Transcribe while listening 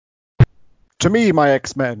To me, my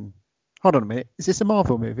X-Men. Hold on a minute. Is this a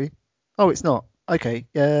Marvel movie? Oh, it's not. Okay.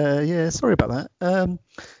 Yeah. Sorry about that.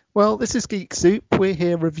 Well, this is Geek Soup. We're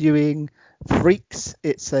here reviewing Freaks.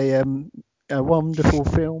 It's a wonderful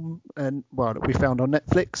film, and well, that we found on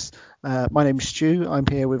Netflix. My name's Stu. I'm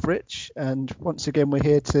here with Rich, and once again, we're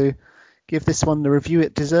here to give this one the review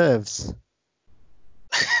it deserves.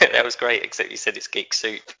 That was great, except you said it's Geek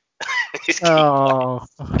Soup. It's Geek Oh,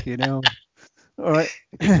 All right.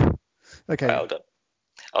 Okay. Right, hold on.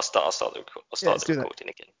 I'll start Yeah, let's the do that. recording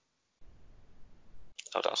again.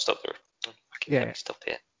 Hold on, I'll stop the. Okay, let Yeah. me stop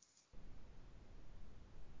here.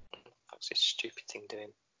 What's this stupid thing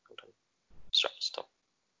doing? Hold on. Stop.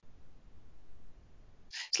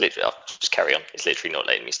 It's literally. I'll just carry on. It's literally not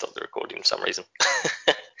letting me stop the recording for some reason.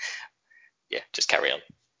 Yeah, just carry on.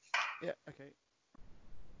 Yeah. Okay.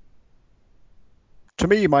 To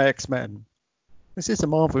me, my X-Men. This is a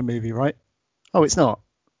Marvel movie, right? Oh, it's not.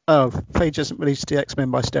 Oh, Phage hasn't released the X-Men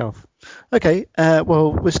by stealth. Okay,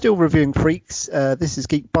 well, we're still reviewing Freaks. This is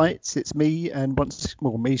Geek Bites. It's me and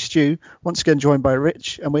me, Stu, once again joined by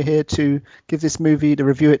Rich, and we're here to give this movie the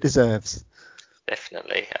review it deserves.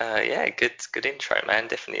 Definitely. Yeah, good intro, man.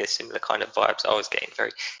 Definitely a similar kind of vibes I was getting,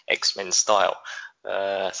 very X-Men style.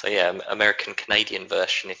 So yeah, American Canadian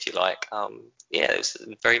version, if you like. Yeah, there's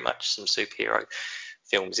very much some superhero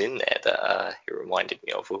films in there that it reminded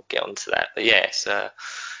me of. We'll get onto that, but yes,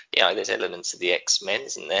 there's elements of the X-Men,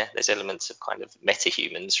 isn't there? There's elements of kind of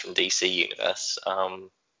meta-humans from DC Universe. And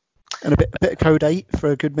a bit of Code 8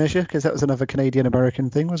 for a good measure, because that was another Canadian-American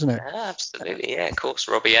thing, wasn't it? Absolutely, yeah. Of course,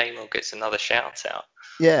 Robbie Amell gets another shout out.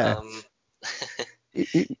 Yeah. Um,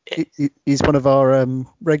 He's one of our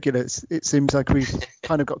regulars. It seems like we've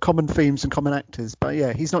kind of got common themes and common actors. But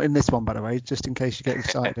yeah, he's not in this one, by the way, just in case you get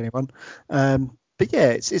excited, anyone. But yeah,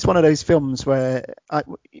 it's one of those films where,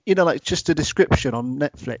 like just a description on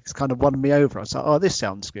Netflix kind of won me over. I was like, oh, this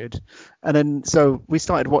sounds good. And then so we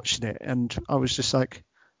started watching it, and I was just like,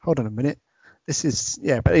 hold on a minute. This is,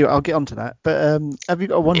 yeah, but anyway, I'll get onto that. But have you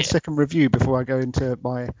got a 1 second review before I go into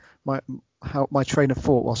my train of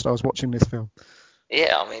thought whilst I was watching this film?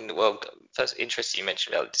 Yeah, I mean, well, first interesting you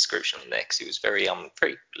mentioned about the description on there because it was very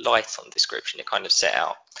very light on description. It kind of set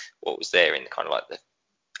out what was there in kind of like the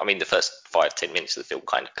first 5-10 minutes of the film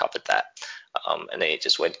kind of covered that, and then it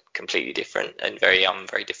just went completely different and very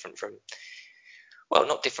different from, well,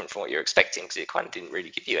 not different from what you're expecting because it kind of didn't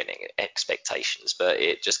really give you any expectations, but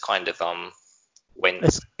it just kind of went.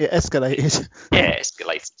 It escalated. Yeah,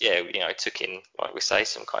 escalated. Yeah, it took in, like we say,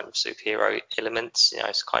 some kind of superhero elements.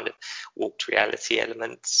 Some kind of warped reality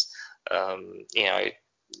elements.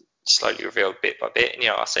 Slowly revealed bit by bit. And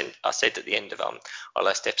I said at the end of our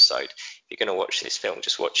last episode, if you're going to watch this film,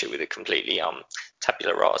 just watch it with a completely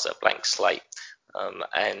tabula rasa, blank slate.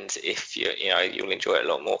 And if you'll enjoy it a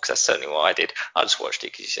lot more because that's certainly what I did. I just watched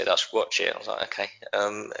it because you said I should watch it. I was like, okay.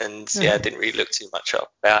 And yeah, I didn't really look too much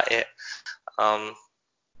up about it. And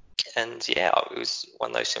yeah, it was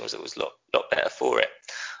one of those films that was a lot better for it.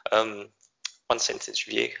 1 sentence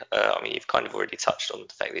review. You've kind of already touched on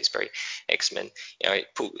the fact that it's very X-Men.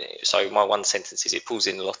 So my 1 sentence is it pulls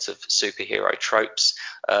in a lot of superhero tropes,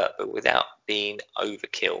 but without being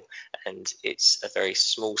overkill. And it's a very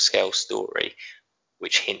small-scale story,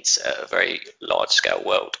 which hints at a very large-scale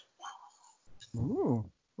world. Ooh,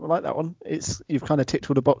 I like that one. You've kind of ticked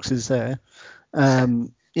all the boxes there. I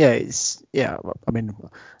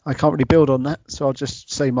can't really build on that, so I'll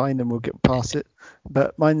just say mine and we'll get past it.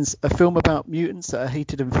 But mine's a film about mutants that are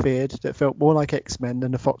hated and feared that felt more like X-Men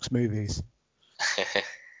than the Fox movies.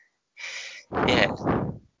 Yeah.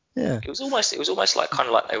 Yeah. It was almost like kind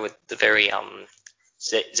of like they were the very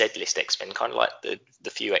Z-list X-Men, kind of like the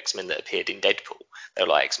few X-Men that appeared in Deadpool. They were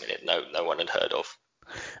like X-Men that no one had heard of.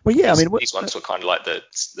 Well, yeah, These ones were kind of like the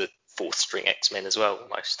fourth string X-Men as well,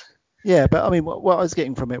 almost. Yeah, but I mean, what I was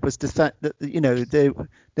getting from it was the fact that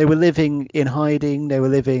they were living in hiding, they were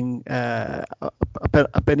living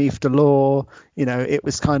beneath the law. It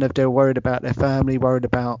was kind of they were worried about their family, worried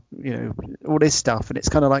about all this stuff, and it's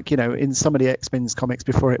kind of like in some of the X-Men's comics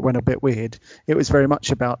before it went a bit weird, it was very much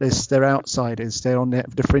about this. They're outsiders, they're on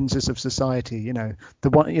the fringes of society. Imagine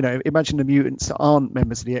the mutants that aren't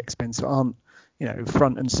members of the X-Men, so aren't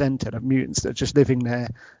front and center, of mutants that are just living there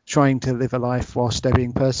trying to live a life whilst they're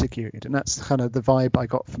being persecuted, and that's kind of the vibe I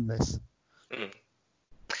got from this.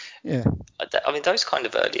 Yeah, I mean, those kind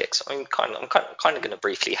of early I'm kind of going to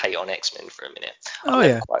briefly hate on X-Men for a minute.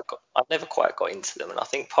 I've never quite got into them, and I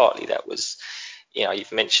think partly that was,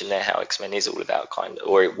 you've mentioned there how X-Men is all about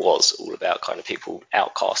it was all about kind of people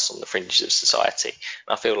outcasts on the fringes of society.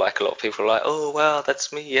 And I feel like a lot of people are like, oh, well,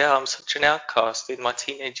 that's me. Yeah, I'm such an outcast in my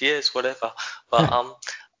teenage years, whatever. But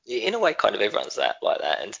in a way, kind of everyone's like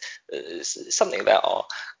that, and it's something about our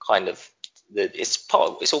kind of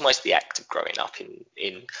it's almost the act of growing up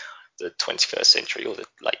in the 21st century or the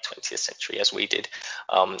late 20th century as we did,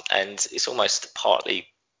 and it's almost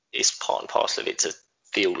it's part and parcel of it to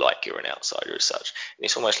feel like you're an outsider as such, and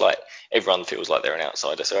it's almost like everyone feels like they're an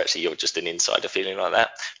outsider, so actually you're just an insider feeling like that.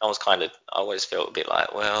 I always felt a bit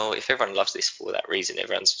like, well, if everyone loves this for that reason,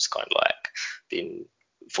 everyone's just kind of like been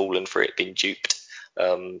fallen for it, been duped,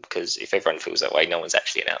 because if everyone feels that way, no one's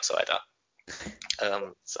actually an outsider.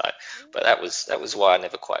 But that was why I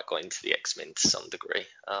never quite got into the X-Men to some degree.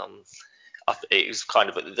 It was kind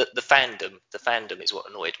of the fandom. The fandom is what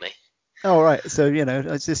annoyed me. Oh, right. So,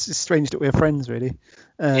 it's just strange that we're friends, really.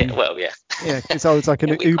 Yeah, well, yeah. Yeah, because I was like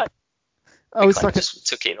we just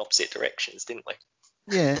took it in opposite directions, didn't we?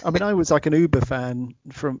 Yeah, I mean, I was like an Uber fan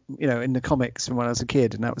from, in the comics from when I was a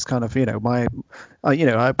kid, and that was kind of, I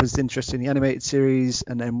was interested in the animated series,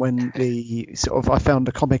 and then when I found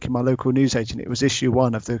a comic in my local newsagent, it was issue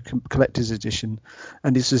 1 of the collector's edition,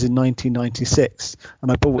 and this was in 1996,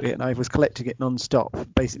 and I bought it, and I was collecting it non-stop,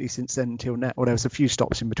 basically since then until now. Well, there was a few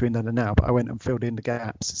stops in between then and now, but I went and filled in the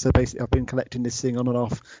gaps. So basically, I've been collecting this thing on and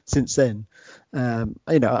off since then, and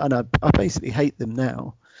I basically hate them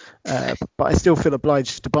now. But I still feel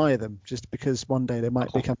obliged to buy them just because one day they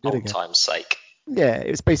might become good again. Old time's sake. Yeah, it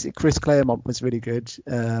was basically Chris Claremont was really good,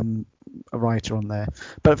 a writer on there.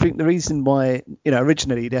 But I think the reason why,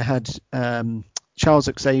 originally they had Charles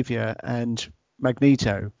Xavier and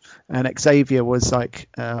Magneto, and Xavier was like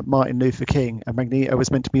Martin Luther King, and Magneto was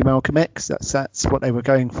meant to be Malcolm X. That's what they were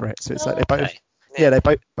going for it. So it's like they both. Yeah, they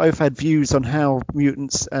both had views on how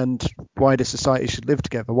mutants and wider society should live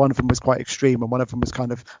together. One of them was quite extreme, and one of them was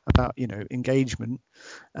kind of about, engagement.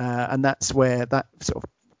 And that's where that sort of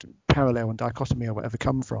parallel and dichotomy or whatever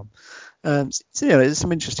come from. So, there's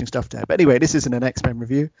some interesting stuff there. But anyway, this isn't an X-Men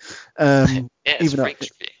review. It's a Freaks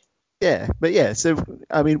review. Yeah, but yeah. So,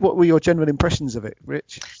 I mean, what were your general impressions of it,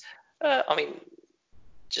 Rich? I mean,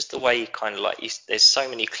 just the way kind of like there's so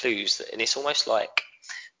many clues and it's almost like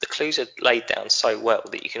the clues are laid down so well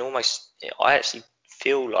that you can almost, I actually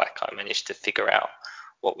feel like I managed to figure out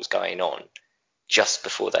what was going on just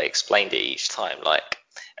before they explained it each time.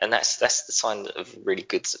 And that's the sign of a really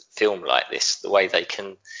good film like this, the way they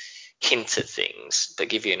can hint at things but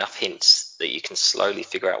give you enough hints that you can slowly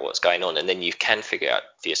figure out what's going on, and then you can figure out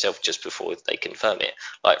for yourself just before they confirm it.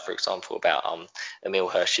 Like, for example, about Emil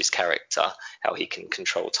Hirsch's character, how he can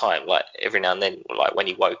control time. Like, every now and then, like when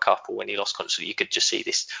he woke up or when he lost consciousness, you could just see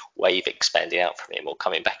this wave expanding out from him or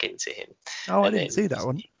coming back into him. Oh, I didn't see that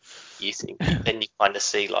one. You think then you kind of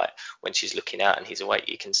see, like, when she's looking out and he's awake,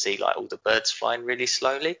 you can see like all the birds flying really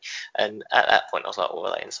slowly, and at that point I was like, well,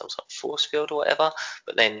 are they in some sort of force field or whatever?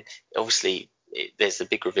 But then obviously there's the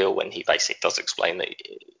big reveal when he basically does explain that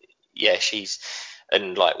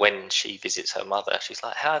and like when she visits her mother, she's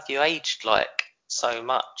like, how have you aged like so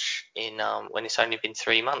much in when it's only been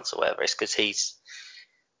 3 months or whatever? It's because he's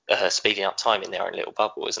speeding up time in their own little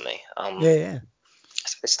bubble, isn't he? Yeah.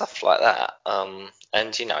 So stuff like that,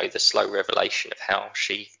 and the slow revelation of how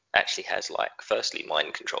she actually has, like, firstly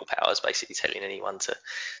mind control powers, basically telling anyone to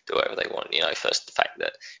do whatever they want. First the fact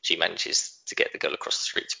that she manages to get the girl across the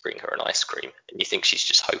street to bring her an ice cream, and you think she's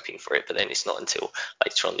just hoping for it, but then it's not until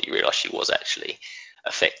later on that you realise she was actually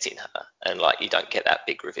affecting her, and like you don't get that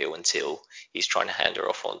big reveal until he's trying to hand her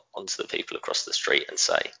off onto the people across the street and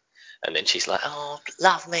say. And then she's like, oh,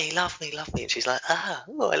 love me, love me, love me. And she's like, I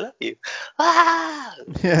love you. Yeah.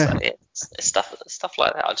 So, stuff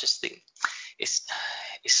like that. I just think it's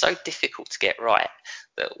so difficult to get right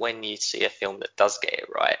that when you see a film that does get it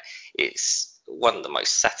right, it's one of the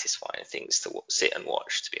most satisfying things to sit and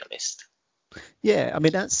watch, to be honest. Yeah, I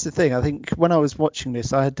mean, that's the thing. I think when I was watching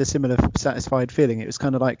this, I had a similar satisfied feeling. It was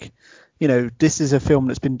kind of like, this is a film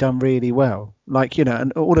that's been done really well. Like,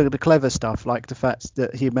 and all of the clever stuff, like the fact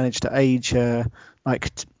that he managed to age her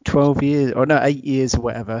like 12 years, or no, 8 years or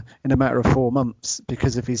whatever, in a matter of 4 months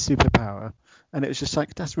because of his superpower. And it was just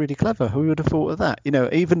like, that's really clever. Who would have thought of that?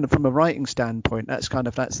 Even from a writing standpoint, that's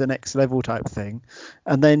the next level type thing.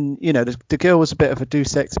 And then, the girl was a bit of a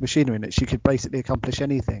deus ex machina in that she could basically accomplish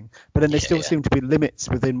anything. But then there still seemed to be limits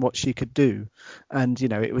within what she could do. And,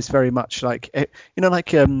 it was very much like, in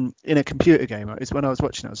a computer game, it was when I was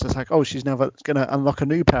watching it, I was just like, oh, she's now going to unlock a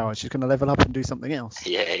new power. She's going to level up and do something else.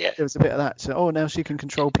 Yeah. There was a bit of that. So, now she can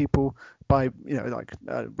control people by, like,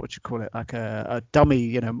 what you call it, like a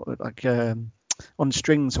dummy, like... on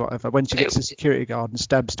strings or whatever, when she gets a security guard and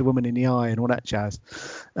stabs the woman in the eye and all that jazz.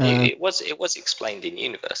 It was explained in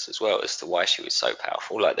universe as well as to why she was so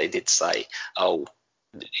powerful. Like, they did say, oh,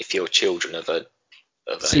 if you're children of a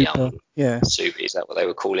of a Super. Yeah. super. Is that what they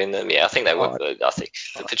were calling them? Yeah, I think they were. Oh, I think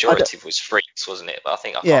the I don't, pejorative was freaks, wasn't it? But I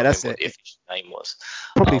think I yeah, can't that's remember what it. the official name was.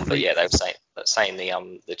 Probably But yeah, they were freaks. saying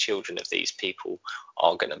the children of these people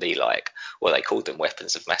are going to be like, well, they called them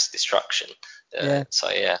weapons of mass destruction. Yeah. So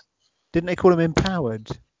yeah, Didn't they call them empowered?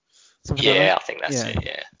 Something like that. yeah, I think that's Yeah. it.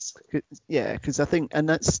 Yeah. Yeah, because I think, and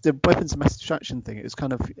that's the weapons of mass destruction thing. It was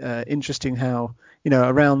kind of interesting how,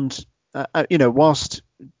 around, whilst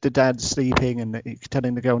the dad's sleeping and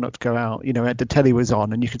telling the girl not to go out, the telly was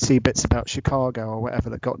on and you could see bits about Chicago or whatever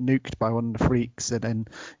that got nuked by one of the freaks, and then,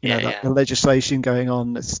 the legislation going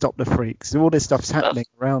on to stop the freaks. So all this stuff's happening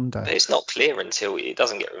around her. But it's not clear until it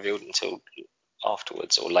doesn't get revealed until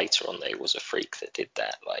afterwards or later on that it was a freak that did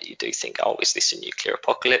that. Like, you do think, oh, is this a nuclear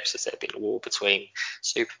apocalypse? Has there been a war between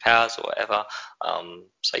superpowers or whatever?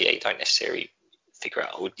 So yeah, you don't necessarily figure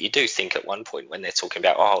out. Or you do think at one point when they're talking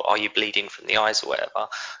about, oh, are you bleeding from the eyes or whatever?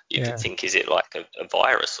 You did think, is it like a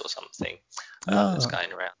virus or something that's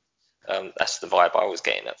going around? That's the vibe I was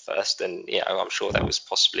getting at first, and I'm sure that was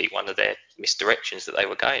possibly one of their misdirections that they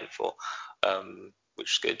were going for.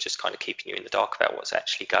 Which is good, just kind of keeping you in the dark about what's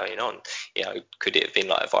actually going on. Could it have been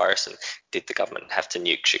like a virus, and did the government have to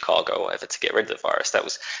nuke Chicago or whatever to get rid of the virus? That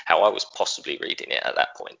was how I was possibly reading it at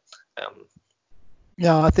that point.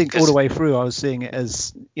 Yeah, I think all the way through I was seeing it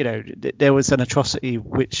as, there was an atrocity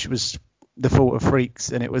which was the fault of freaks,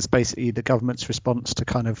 and it was basically the government's response to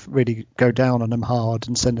kind of really go down on them hard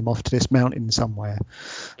and send them off to this mountain somewhere.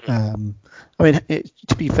 To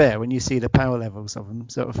be fair, when you see the power levels of them,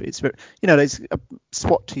 sort of, it's, there's a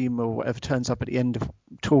SWAT team or whatever turns up at the end of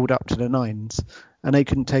tooled up to the nines, and they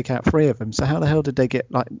couldn't take out 3 of them. So how the hell did they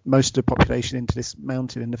get like most of the population into this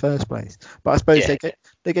mountain in the first place? But I suppose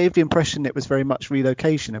they gave the impression it was very much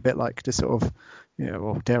relocation, a bit like the sort of,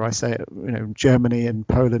 or dare I say it, Germany and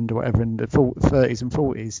Poland or whatever in the 30s and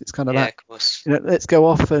 40s. It's kind of that, let's go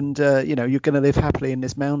off and, you're going to live happily in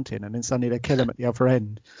this mountain, and then suddenly they kill them at the other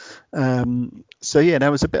end. So yeah,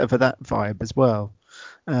 there was a bit of that vibe as well.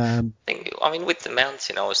 With the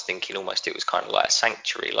mountain, I was thinking almost it was kind of like a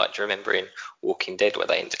sanctuary. Like, do you remember in Walking Dead where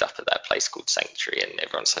they ended up at that place called Sanctuary, and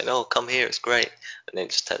everyone's saying, "Oh, come here, it's great," and then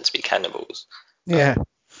it just turned to be cannibals. Yeah.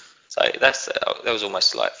 So that was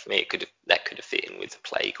almost like, for me, that could have fit in with the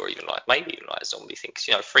plague, or even like maybe even like a zombie thing.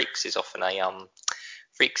 Because freaks is often a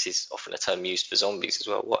term used for zombies as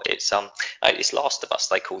well. It's Last of Us.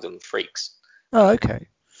 They call them freaks. Oh, okay.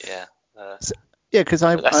 Yeah. Yeah, because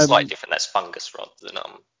that's slightly different. That's fungus rather than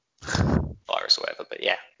virus or whatever. But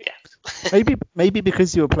yeah. maybe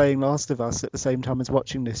because you were playing Last of Us at the same time as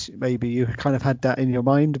watching this, maybe you kind of had that in your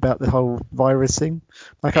mind about the whole virus thing.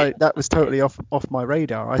 That was totally off my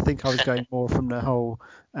radar. I think I was going more from the whole.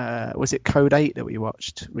 Was it Code 8 that we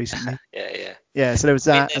watched recently? Yeah. So there was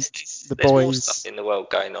that. There's more stuff in the world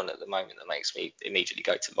going on at the moment that makes me immediately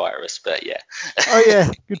go to virus. But yeah. Oh yeah,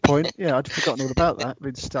 good point. Yeah, I'd forgotten all about that.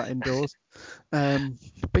 We'd start indoors.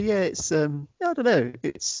 But yeah, it's I don't know.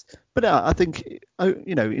 But I think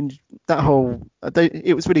in that whole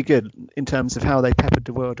it was really good in terms of how they peppered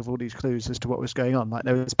the world with all these clues as to what was going on. Like,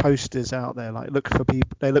 there was posters out there like, look for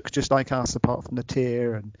people. They look just like us apart from the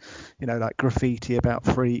tier, and like graffiti about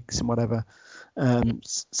freaks and whatever.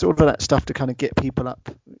 Sort of that stuff to kind of get people up,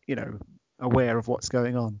 aware of what's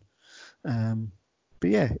going on. But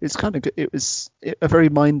yeah, it's kind of good. It was a very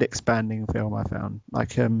mind-expanding film, I found.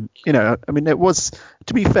 Like, it was,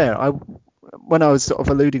 to be fair, when I was sort of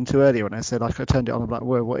alluding to earlier when I said, like, I turned it on, I'm like,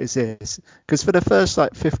 whoa, what is this? Because for the first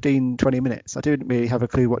like 15, 20 minutes, I didn't really have a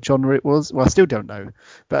clue what genre it was. Well, I still don't know.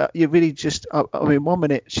 But you really just, 1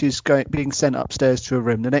 minute she's being sent upstairs to a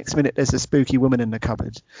room. The next minute there's a spooky woman in the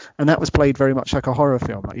cupboard. And that was played very much like a horror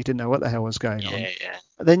film. Like, you didn't know what the hell was going on. Yeah.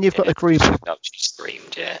 Then you've got the creepy. She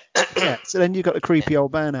screamed, yeah. Yeah. So then you've got the creepy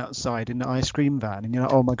old man outside in the ice cream van, and you're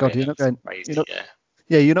like, oh my god, you're not going. Crazy,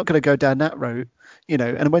 you're not going to go down that route,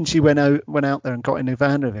 And when she went out there and got in the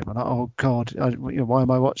van with him, I'm like, oh god, why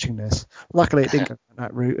am I watching this? Luckily, it didn't go down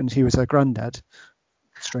that route, and he was her granddad.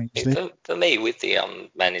 Strangely. For me, with the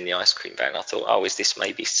man in the ice cream van, I thought, oh, is this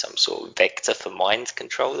maybe some sort of vector for mind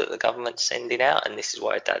control that the government's sending out, and this is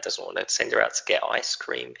why Dad doesn't want to send her out to get ice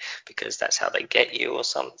cream because that's how they get you or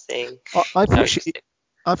something. I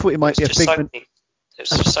thought it might be a figment. There's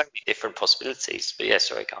so many different possibilities, but yeah,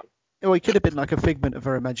 sorry, go on. Or he could have been like a figment of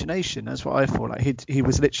her imagination. That's what I thought. Like he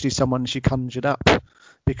was literally someone she conjured up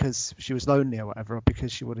because she was lonely or whatever, or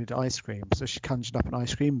because she wanted ice cream. So she conjured up an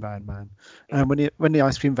ice cream van man. And when the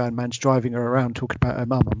ice cream van man's driving her around talking about her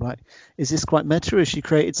mum, I'm like, is this quite meta? Has she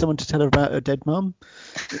created someone to tell her about her dead mum?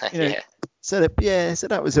 Yeah. So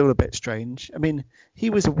that was all a bit strange. I mean, he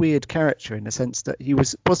was a weird character in the sense that he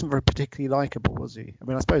wasn't very particularly likable, was he? I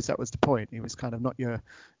mean, I suppose that was the point. He was kind of not your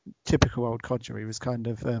typical old codger. He was kind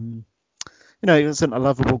of he wasn't a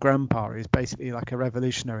lovable grandpa. He was basically like a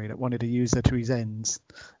revolutionary that wanted to use her to his ends.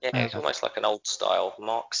 Yeah, it was almost like an old style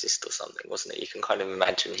Marxist or something, wasn't it? You can kind of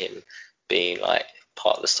imagine him being like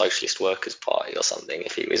part of the Socialist Workers' Party or something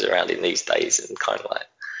if he was around in these days, and kind of like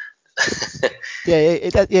That's sort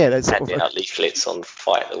of handing out leaflets on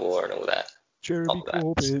fight the war and all that. Jeremy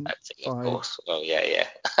Corbyn. That thing, of course. Well, yeah. Yeah.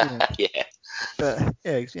 Yeah. But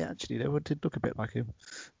actually, they did look a bit like him.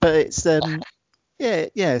 But it's So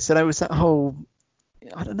there was that whole.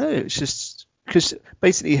 I don't know. It's just because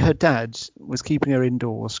basically her dad was keeping her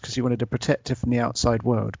indoors because he wanted to protect her from the outside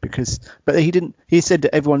world. But he didn't. He said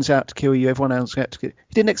that everyone's out to kill you. Everyone else is out to kill you.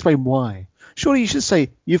 He didn't explain why. Surely you should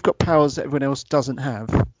say you've got powers that everyone else doesn't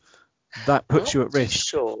have. That puts you at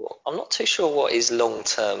risk. I'm not too sure what his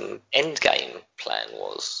long-term endgame plan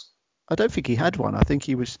was. I don't think he had one. I think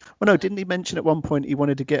he was. Well, no, didn't he mention at one point he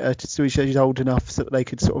wanted to get her to so she's old enough so that they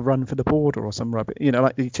could sort of run for the border or some rubbish?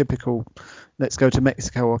 Like the typical, let's go to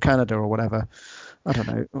Mexico or Canada or whatever. I don't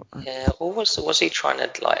know. Yeah, or was he trying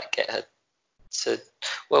to like get her to?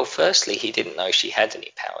 Well, firstly, he didn't know she had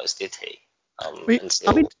any powers, did he?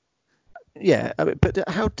 But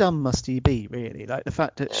how dumb must he be, really? Like the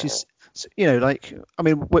fact that she's,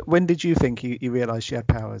 when did you think he realised she had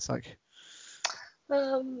powers? Like,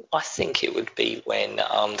 I think it would be when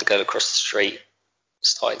the girl across the street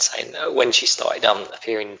started saying when she started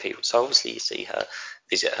appearing in people. So obviously you see her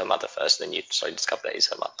visit her mother first, then you discover that is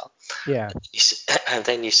her mother. Yeah. And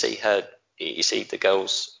then you see her. You see the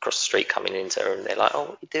girls across the street coming into her, and they're like, "Oh,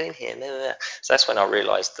 what are you doing here?" So that's when I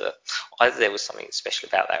realised that either there was something special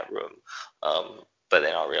about that room, but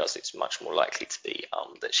then I realised it's much more likely to be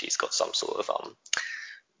that she's got some sort of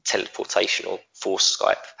teleportation or force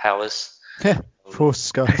Skype powers.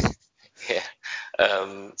 Force Skype. Yeah.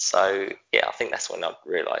 So yeah, I think that's when I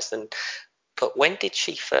realised. But when did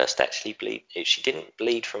she first actually bleed? She didn't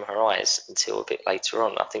bleed from her eyes until a bit later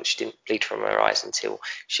on. I think she didn't bleed from her eyes until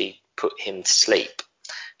she put him to sleep.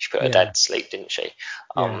 She put her dad to sleep, didn't she?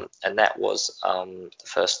 And that was the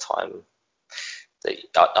first time.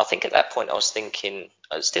 I think at that point I was thinking,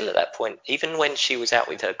 still at that point, even when she was out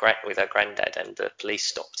with her granddad and the police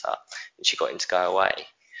stopped her and she got him to go away.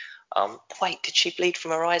 Wait, did she bleed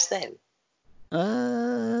from her eyes then?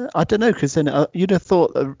 I don't know, because then you'd have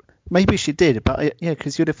thought maybe she did, but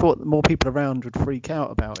because you'd have thought that more people around would freak out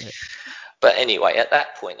about it. But anyway, at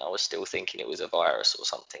that point, I was still thinking it was a virus or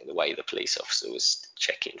something. The way the police officer was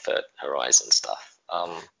checking for her eyes and stuff.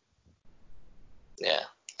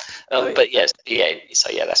 But yes, So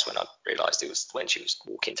that's when I realised it was when she was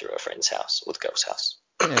walking through her friend's house or the girl's house.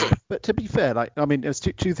 But to be fair, there's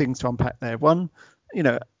two things to unpack there. One,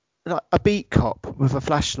 like a beat cop with a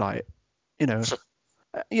flashlight.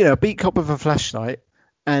 A beat cop with a flashlight,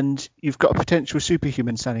 and you've got a potential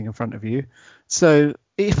superhuman standing in front of you. So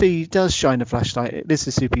if he does shine a flashlight, it is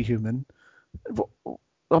a superhuman.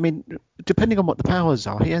 I mean, depending on what the powers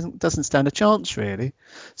are, he doesn't stand a chance really.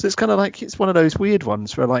 So it's kind of like it's one of those weird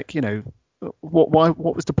ones where what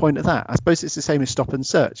was the point of that? I suppose it's the same as stop and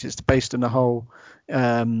search. It's based on the whole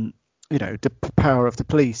the power of the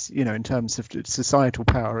police, in terms of societal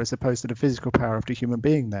power as opposed to the physical power of the human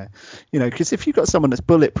being there. Because if you've got someone that's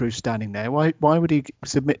bulletproof standing there, why would he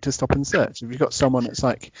submit to stop and search? If you've got someone that's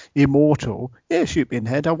like immortal, shoot me in the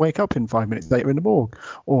head, I'll wake up in 5 minutes later in the morgue.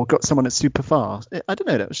 Or got someone that's super fast. I don't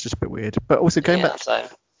know, that was just a bit weird. But also going back. So,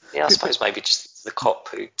 I suppose maybe just the cop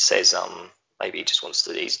who says maybe he just wants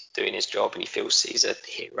to, he's doing his job and he feels he's a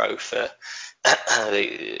hero for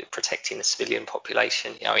protecting the civilian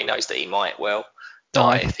population. He knows that he might well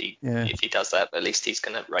die if he does that, but at least he's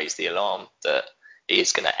going to raise the alarm that he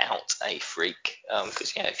is going to out a freak.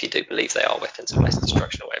 Because if you do believe they are weapons of mass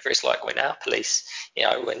destruction or whatever, it's like when our police,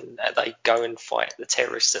 when they go and fight the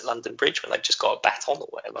terrorists at London Bridge when they've just got a baton or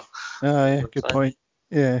whatever. Oh yeah, good point.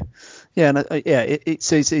 And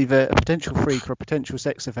it's either a potential freak or a potential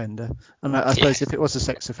sex offender, and I suppose if it was a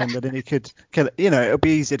sex offender, then he could kill it. It'll be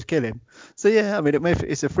easier to kill him. So if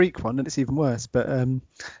it's a freak one, then it's even worse. But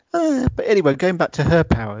anyway, going back to her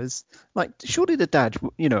powers, like surely the dad,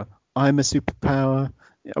 I'm a superpower.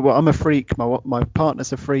 Well, I'm a freak. My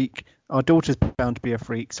partner's a freak. Our daughter's bound to be a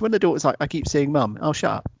freak. So when the daughter's like, I keep seeing mum, I'll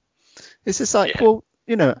shut up. It's just like, well,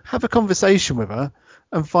 have a conversation with her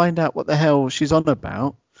and find out what the hell she's on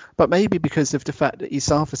about. But maybe because of the fact that he's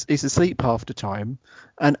asleep half the time,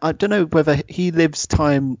 and I don't know whether he lives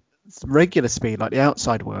time regular speed like the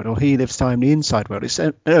outside world, or he lives time the inside world. It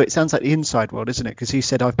sounds like the inside world, isn't it? Because he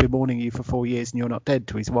said, "I've been mourning you for 4 years and you're not dead,"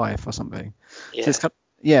 to his wife or something.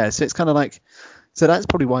 Yeah. So it's kind of like, so that's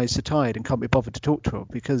probably why he's so tired and can't be bothered to talk to her,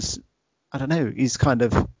 because I don't know, he's kind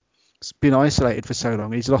of been isolated for so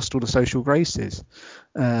long, he's lost all the social graces,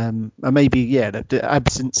 and maybe the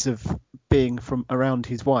absence of being from around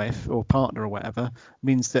his wife or partner or whatever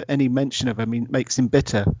means that any mention of her makes him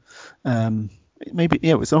bitter. Maybe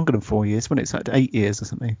it was longer than 4 years, when it's like 8 years or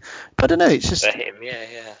something. But I don't know, it's just for him,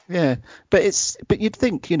 yeah. But you'd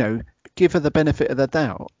think, give her the benefit of the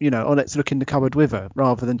doubt, or let's look in the cupboard with her,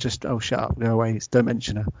 rather than just, oh, shut up, go away, don't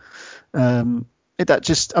mention her. It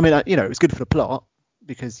was good for the plot,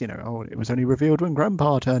 because it was only revealed when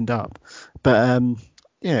Grandpa turned up. But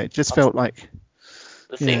it just felt like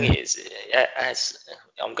the thing is, as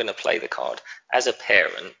I'm going to play the card, as a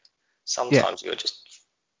parent, sometimes you're just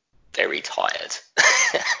very tired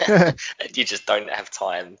and you just don't have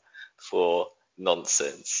time for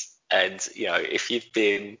nonsense. And if you've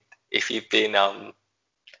been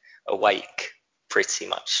awake pretty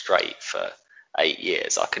much straight for 8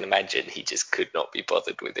 years, I can imagine he just could not be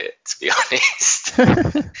bothered with it, to be honest.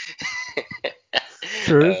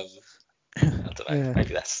 True. I don't know.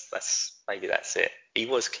 Maybe that's it. He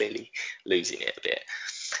was clearly losing it a bit.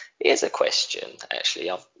 Here's a question, actually,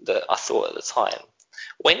 that I thought at the time.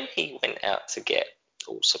 When he went out to get,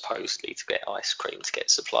 or supposedly to get ice cream, to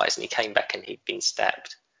get supplies, and he came back and he'd been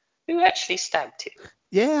stabbed, who actually stabbed him?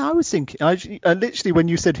 Yeah, I was thinking. I literally, when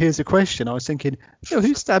you said here's a question, I was thinking,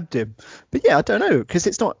 who stabbed him? But I don't know, because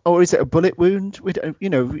it's not. Or is it a bullet wound? We don't,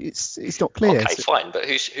 it's not clear. Okay, fine, but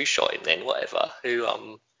who shot him then? Whatever. Who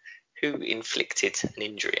inflicted an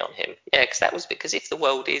injury on him? Yeah, because if the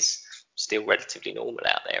world is still relatively normal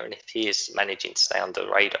out there, and if he is managing to stay under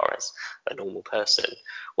the radar as a normal person,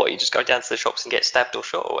 you just go down to the shops and get stabbed or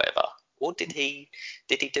shot or whatever? Or did he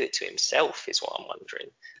do it to himself, is what I'm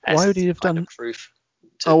wondering. Why would he have done proof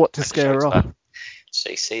to scare her off? So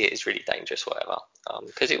you see, it is really dangerous, whatever.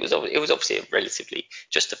 Because it was obviously a relatively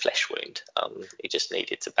just a flesh wound. He just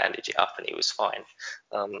needed to bandage it up and he was fine.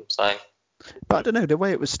 But I don't know, the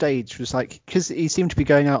way it was staged was like, because he seemed to be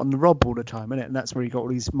going out on the rob all the time, innit? And that's where he got all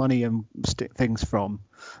these money and things from.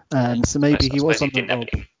 So maybe he was on the rob.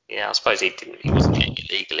 I suppose he wasn't doing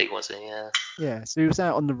it legally, was he? Yeah. Yeah, so he was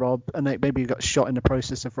out on the rob, and maybe he got shot in the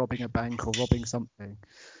process of robbing a bank or robbing something.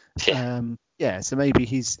 So maybe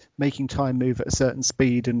he's making time move at a certain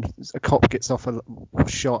speed, and a cop gets off a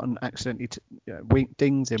shot and accidentally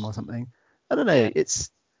dings him or something. I don't know.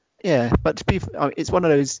 But it's one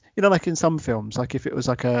of those, like in some films, like if it was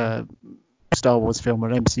like a Star Wars film or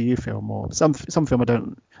an MCU film or some film, I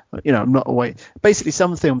don't, I'm not away. Basically,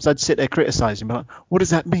 some films I'd sit there criticizing, but like, what does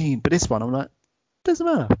that mean? But this one, I'm like, doesn't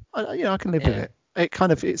matter. I can live with it. It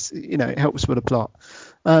kind of, it helps with the plot.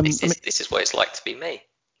 This is what it's like to be me.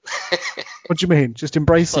 What do you mean? Just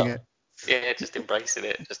embracing it? Yeah, just embracing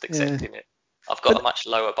it, just accepting it. I've got a much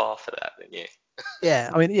lower bar for that than you.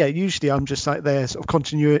 Usually I'm just like there, sort of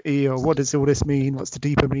continuity, or what does all this mean? What's the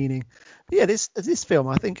deeper meaning? But this film,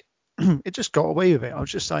 I think it just got away with it. I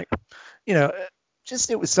was just like,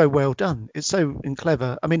 it was so well done. It's so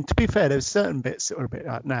clever. I mean, to be fair, there's certain bits that were a bit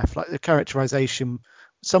like naff, like the characterization.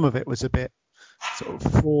 Some of it was a bit sort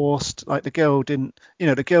of forced. Like the girl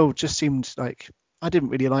just seemed like, I didn't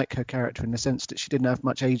really like her character in the sense that she didn't have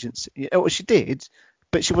much agency. Well, she did,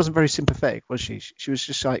 but she wasn't very sympathetic, was she? She was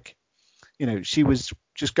just like, she was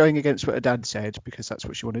just going against what her dad said because that's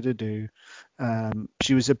what she wanted to do.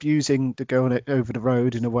 She was abusing the girl over the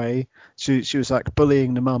road in a way. She was like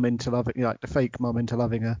bullying the mum into loving, like the fake mum into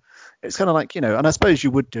loving her. It's kind of like, and I suppose you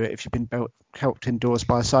would do it if you've been helped indoors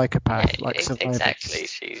by a psychopath, exactly.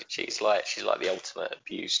 She's like the ultimate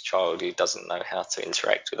abused child who doesn't know how to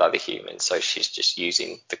interact with other humans. So she's just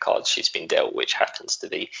using the cards she's been dealt, which happens to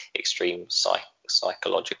be extreme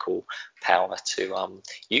psychological power to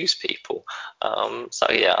use people. I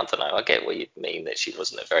don't know. I get what you mean, that she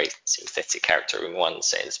wasn't a very sympathetic character in one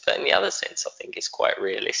sense, but in the other sense, I think it's quite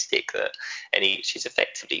realistic that she's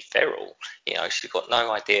effectively feral. She's got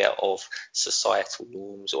no idea of societal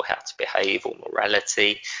norms or how to behave or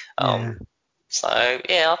morality. I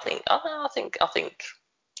think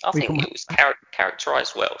it was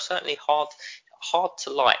characterized well. Certainly hard to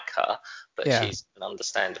like her, but she's an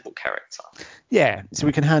understandable character. Yeah, so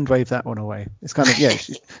we can hand wave that one away. It's kind of,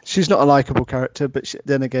 she's not a likable character, but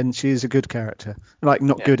then again, she is a good character. Like,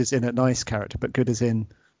 not good as in a nice character, but good as in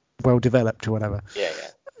well developed or whatever. Yeah.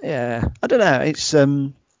 Yeah, I don't know. It's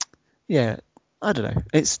yeah, I don't know.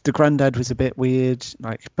 It's the granddad was a bit weird,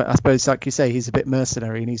 like, but I suppose, like you say, he's a bit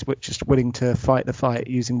mercenary and he's just willing to fight the fight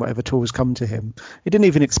using whatever tools come to him. He didn't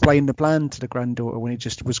even explain the plan to the granddaughter when he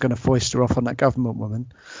just was going to foist her off on that government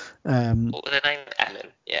woman. What was their name? Alan.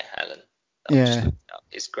 Yeah, Alan. I'm just Yeah, looking up.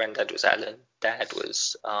 His granddad was Alan. Dad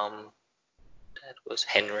was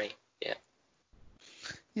Henry. Yeah.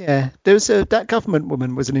 yeah. There was that government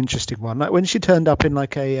woman was an interesting one. Like when she turned up in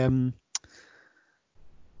like a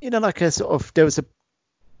like a sort of there was a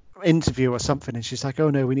interview or something, and she's like, "Oh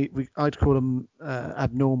no, I'd call them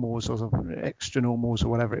abnormals or extra normals or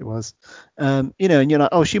whatever it was," and you're like,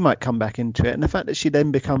 "Oh, she might come back into it." And the fact that she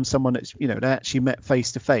then becomes someone that's they actually met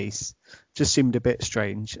face to face just seemed a bit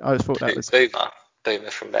strange. I always thought that was.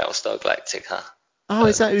 Boomer from Battlestar Galactica. Oh,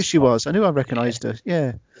 is that who she was? I knew I Yeah. recognised her.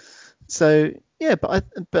 Yeah. So yeah, but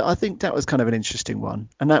I think that was kind of an interesting one,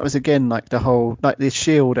 and that was again like the whole like the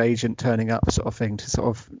Shield agent turning up sort of thing to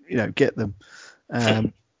sort of get them.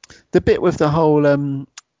 Um, the bit with the whole there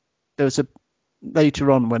was a later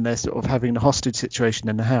on when they're sort of having the hostage situation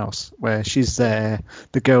in the house where she's there,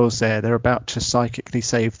 the girl's there, they're about to psychically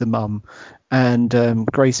save the mum, and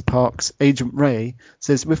Grace Park's Agent Ray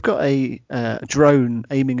says we've got a drone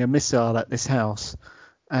aiming a missile at this house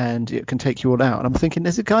and it can take you all out. And I'm thinking,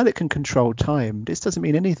 there's a guy that can control time. This doesn't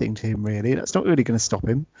mean anything to him, really. That's not really going to stop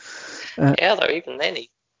him. Yeah, though even then he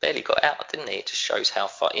barely got out, didn't he? It just shows how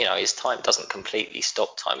far, his time doesn't completely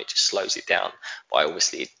stop time. It just slows it down by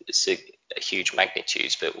obviously it's a huge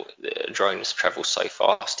magnitudes, but the drones travel so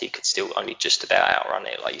fast he could still only just about outrun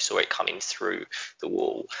it. Like you saw it coming through the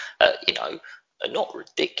wall, a not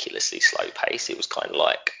ridiculously slow pace. It was kind of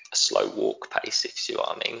like a slow walk pace, if you see what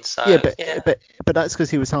I mean. Yeah, So yeah, but that's because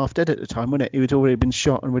he was half dead at the time, wasn't it? He had already been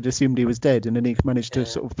shot and we'd assumed he was dead, and then he managed to yeah,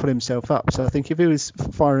 sort of pull himself up. So I think if he was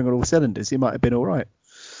firing on all cylinders, he might have been all right.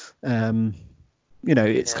 Um,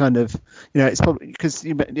 it's yeah. kind of, it's probably because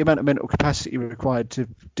the amount of mental capacity required to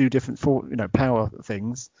do different power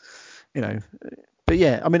things, you know. But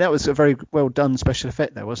yeah, I mean that was a very well done special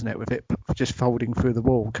effect there, wasn't it? With it just folding through the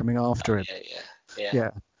wall, coming Oh after him. yeah, yeah, yeah. Yeah,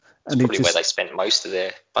 It's and he probably where just they spent most of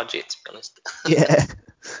their budget, to be honest. yeah.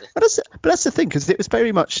 But that's the thing, because it was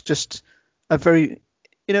very much just a very,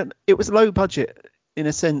 it was low budget in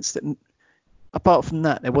a sense that apart from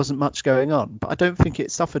that there wasn't much going on. But I don't think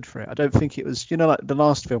it suffered for it. I don't think it was, like the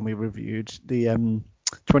last film we reviewed, the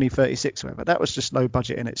 2036 or whatever. That was just low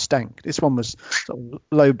budget and it stank. This one was sort of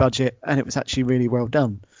low budget and it was actually really well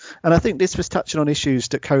done. And I think this was touching on issues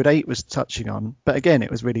that Code 8 was touching on, but again,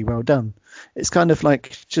 it was really well done. It's kind of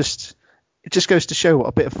like it just goes to show what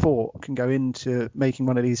a bit of thought can go into making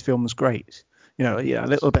one of these films great. A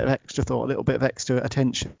little bit of extra thought, a little bit of extra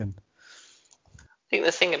attention. I think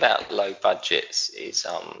the thing about low budgets is,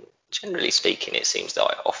 generally speaking, it seems that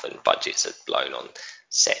often budgets are blown on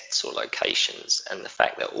sets or locations, and the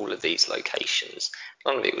fact that all of these locations,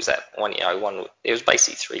 none of it was that one. It was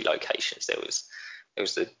basically three locations. There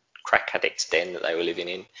was the crack addict's den that they were living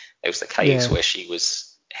in. There was the caves Yeah, where she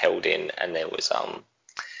was held in, and there was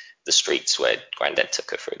the streets where Granddad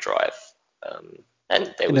took her for a drive,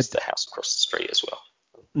 and there in was the house across the street as well.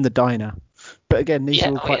 the diner. But again, these are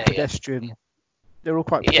Yeah, all oh quite yeah, yeah, pedestrian. They're all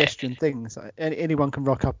quite yeah. pedestrian things. Like, anyone can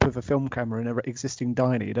rock up with a film camera in an existing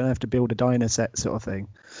diner. You don't have to build a diner set sort of thing.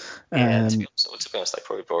 Yeah, Um, to be honest, they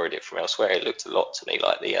probably borrowed it from elsewhere. It looked a lot to me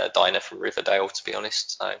like the diner from Riverdale, to be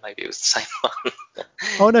honest. So maybe it was the same one.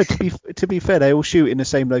 oh no, to be fair, they all shoot in the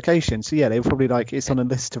same location. So yeah, they were probably like it's on a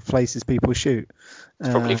list of places people shoot. It's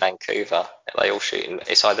probably Uh, Vancouver. They all shoot in.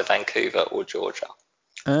 It's either Vancouver or Georgia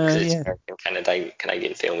because it's yeah, American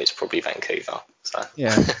Canadian film. It's probably Vancouver. So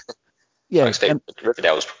yeah, I yeah, expect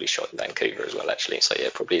Riverdale was probably shot in Vancouver as well, actually. So yeah,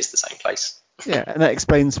 it probably is the same place. yeah, and that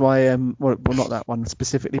explains why well, not that one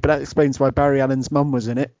specifically, but that explains why Barry Allen's mum was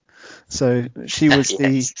in it. So she was the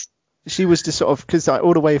Yes. she was the sort of because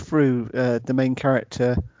all the way through the main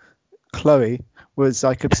character Chloe was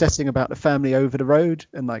like obsessing about the family over the road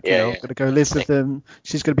and like Yeah, I'm yeah. gonna go live with Honestly. them.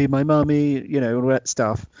 She's gonna be my mummy, all that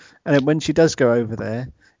stuff. And then when she does go over there,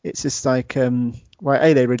 it's just like well,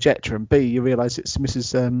 A, they reject her, and B, you realise it's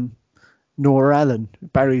Mrs. Nora Allen,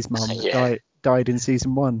 Barry's mum, that Yeah. died in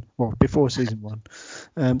season one, well before season one.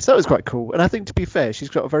 So that was quite cool. And I think to be fair, she's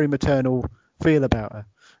got a very maternal feel about her.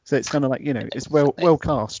 So it's kind of like it's well Definitely.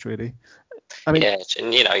 cast really. I mean, Yeah,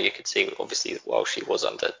 and you could see obviously while she was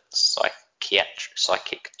under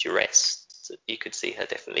psychic duress, you could see her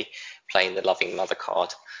definitely playing the loving mother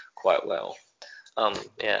card quite well.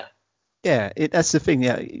 Yeah, yeah, that's the thing.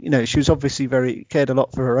 Yeah, she was obviously very cared a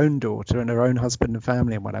lot for her own daughter and her own husband and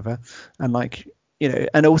family and whatever. And like,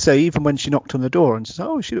 and also even when she knocked on the door and says,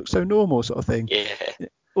 "Oh, she looks so normal," sort of thing. yeah,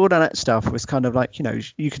 all of that stuff was kind of like,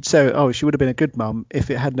 you could say, oh, she would have been a good mum if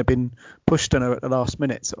it hadn't have been pushed on her at the last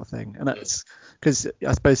minute, sort of thing. And that's because,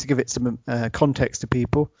 I suppose, to give it some context to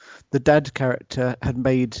people, the dad character had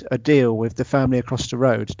made a deal with the family across the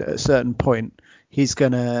road that at a certain point he's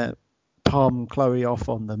going to palm Chloe off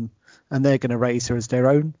on them, and they're going to raise her as their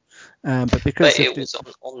own. But because it was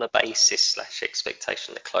on the basis slash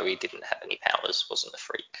expectation that Chloe didn't have any powers, wasn't a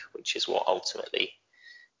freak, which is what ultimately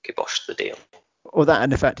kiboshed the deal. Or that,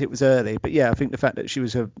 and the fact it was early. But yeah, I think the fact that she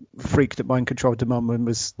was a freak that mind controlled the mum and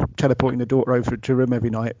was teleporting the daughter over to her room every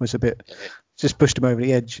night was a bit, just pushed him over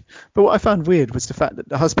the edge. But what I found weird was the fact that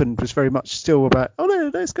the husband was very much still about, oh no,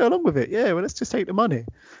 let's go along with it. Yeah, well, let's just take the money.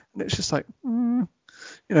 And it's just like,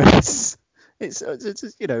 it's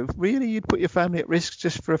really, you'd put your family at risk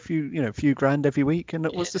just for a few grand every week, and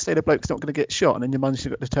what's to say the bloke's not going to get shot, and then your mum's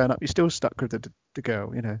got to turn up, you're still stuck with the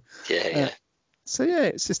girl, So yeah,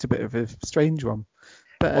 it's just a bit of a strange one.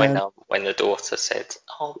 But when the daughter said,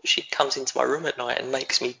 "Oh, she comes into my room at night and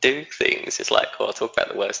makes me do things," it's like, oh, talk about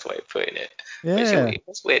the worst way of putting it. Yeah, it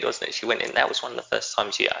was weird, wasn't it? She went in. That was one of the first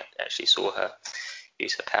times you actually saw her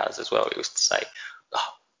use her powers as well. It was to say,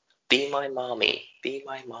 "Oh, be my mommy, be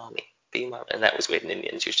my mommy, be my," and that was weird. And in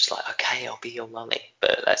the end, she was just like, "Okay, I'll be your mummy."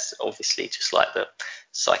 But that's obviously just like the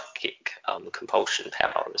psychic compulsion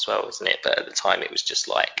power as well, isn't it? But at the time, it was just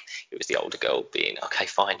like it was the older girl being, "Okay,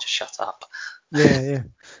 fine, just shut up." Yeah.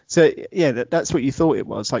 So yeah, that's what you thought it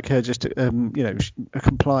was, like her just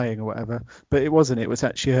complying or whatever. But it wasn't. It was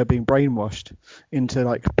actually her being brainwashed into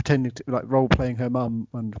like pretending to like role playing her mum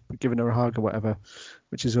and giving her a hug or whatever,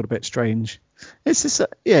 which is all a bit strange. It's just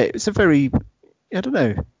it's a very, I don't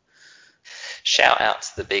know. Shout out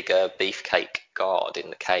to the big beefcake guard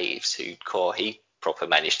in the caves he proper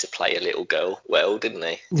managed to play a little girl well, didn't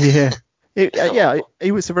he? Yeah.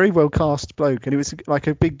 He was a very well cast bloke, and he was like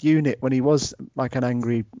a big unit when he was like an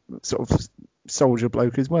angry sort of soldier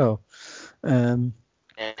bloke as well. Yeah.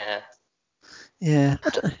 I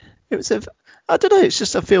don't know. It's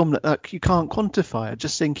just a film that like you can't quantify. I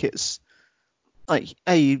just think it's like,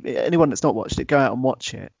 anyone that's not watched it, go out and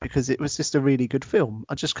watch it, because it was just a really good film.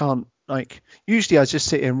 I just can't, like, usually I just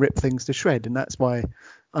sit here and rip things to shred, and that's why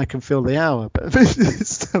I can fill the hour. But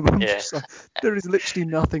this time just like, there is literally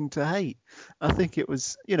nothing to hate. I think it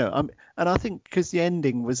was, and I think because the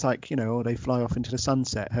ending was like, they fly off into the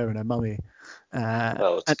sunset, her and her mummy.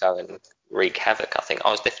 To go and wreak havoc. I think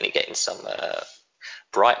I was definitely getting some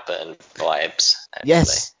Brightburn vibes,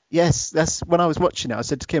 actually. Yes, that's when I was watching it. I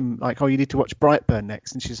said to Kim, like, oh, you need to watch Brightburn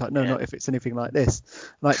next, and she's like, no, not if it's anything like this.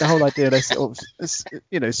 Like the whole idea, they sort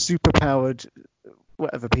of, super powered,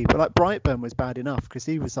 whatever people. Like Brightburn was bad enough because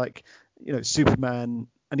he was like, Superman,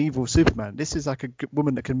 an evil Superman. This is like a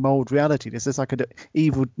woman that can mold reality. This is like an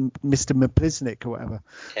evil Mr. Maplisnik or whatever.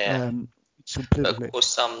 Yeah. But of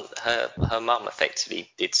course, her mum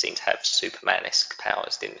effectively did seem to have Superman-esque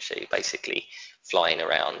powers, didn't she? Basically flying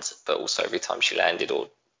around, but also every time she landed or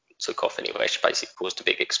took off anyway, she basically caused a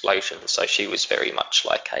big explosion. So she was very much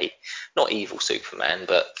like a, not evil Superman,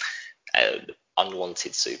 but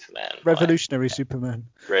unwanted Superman. Revolutionary Superman.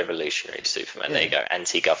 Revolutionary Superman. Yeah. There you go.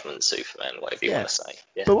 Anti-government Superman, whatever you want to say.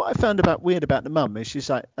 Yeah. But what I found weird about the mum is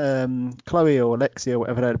she's like, Chloe or Alexia or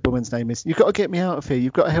whatever that woman's name is, you've got to get me out of here.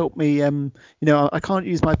 You've got to help me. I can't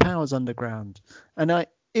use my powers underground. And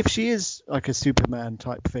if she is like a Superman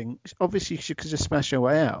type thing, obviously she could just smash her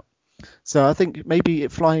way out. So I think maybe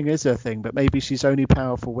flying is her thing, but maybe she's only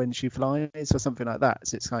powerful when she flies or something like that.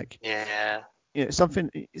 So it's like, something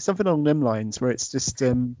along them lines where it's just.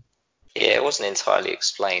 It wasn't entirely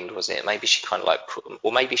explained, was it? Maybe she kind of like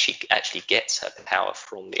or maybe she actually gets her power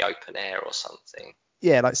from the open air or something.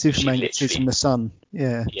 Yeah, like Superman gets his from the sun.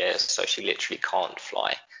 Yeah. Yeah, so she literally can't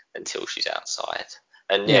fly until she's outside.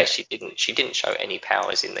 And she didn't show any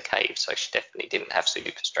powers in the cave, so she definitely didn't have super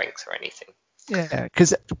strength or anything. Yeah,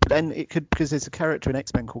 because there's a character in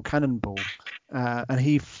X-Men called Cannonball, and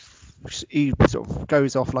he sort of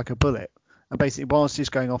goes off like a bullet, and basically whilst he's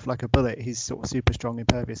going off like a bullet, he's sort of super strong,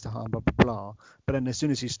 impervious to harm, blah blah blah. But then as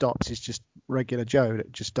soon as he stops, he's just regular Joe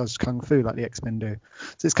that just does kung fu like the X-Men do.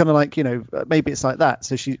 So it's kind of like, maybe it's like that.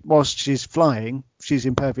 So whilst she's flying, she's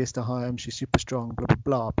impervious to harm, she's super strong, blah blah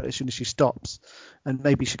blah. But as soon as she stops, and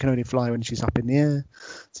maybe she can only fly when she's up in the air.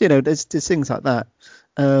 So there's things like that.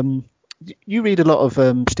 You read a lot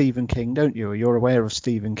of Stephen King, don't you? Or you're aware of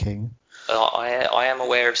Stephen King? I am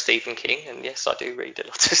aware of Stephen King, and yes, I do read a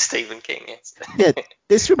lot of Stephen King. Yes. Yeah,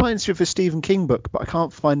 this reminds me of a Stephen King book, but I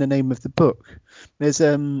can't find the name of the book. There's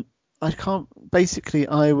I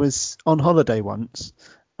was on holiday once,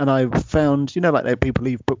 and I found, like people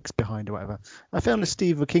leave books behind or whatever. I found a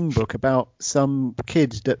Stephen King book about some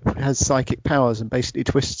kid that has psychic powers and basically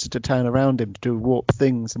twists the town around him to do warp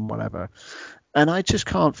things and whatever. And I just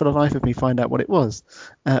can't for the life of me find out what it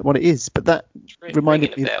is. But that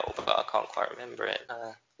reminded me. Ringing a bell, but I can't quite remember it.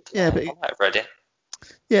 Yeah, but I might have read it.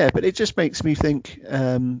 Yeah, but it just makes me think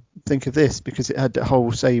of this, because it had the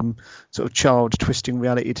whole same sort of child twisting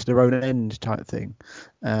reality to their own end type thing.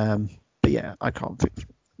 But yeah, I can't think.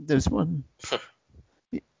 There's one.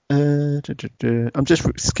 I'm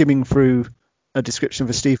just skimming through a description of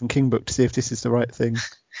a Stephen King book to see if this is the right thing.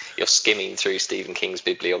 You're skimming through Stephen King's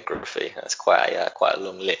bibliography. That's quite a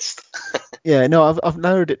long list. Yeah, no, I've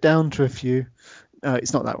narrowed it down to a few.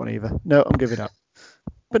 It's not that one either. No, I'm giving up.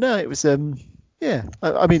 But no, it was yeah.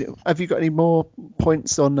 I mean, have you got any more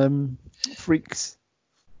points on Freaks?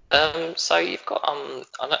 So you've got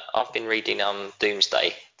I've been reading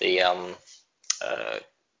Doomsday, the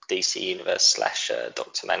DC Universe slash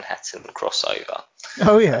Doctor Manhattan crossover.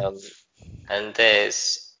 Oh yeah. And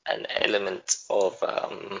there's an element of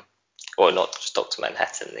or not just Doctor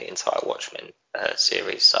Manhattan, the entire Watchmen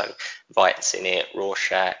series. So Vight's in it,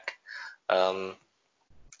 Rorschach.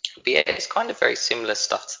 But yeah, it's kind of very similar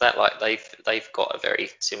stuff to that. Like they've got a very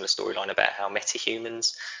similar storyline about how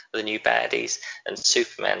metahumans are the new baddies, and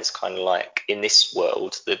Superman's kind of like, in this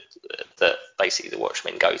world that basically the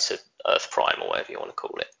Watchmen go to Earth Prime, or whatever you want to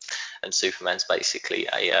call it, and Superman's basically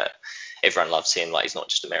everyone loves him. Like, he's not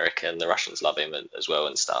just American, the Russians love him as well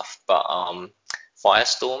and stuff. But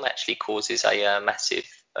Firestorm actually causes a massive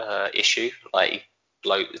issue. Like,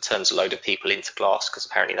 it turns a load of people into glass, because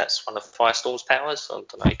apparently that's one of Firestorm's powers. I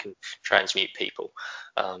don't know, he can transmute people.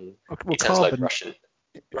 He turns a load of Russians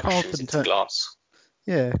into glass.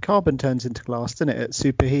 Yeah, carbon turns into glass, doesn't it, at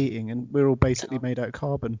superheating, and we're all basically made out of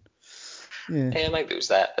carbon. Yeah, maybe it was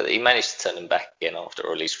that. But he managed to turn them back again after,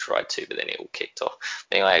 or at least tried to, but then it all kicked off.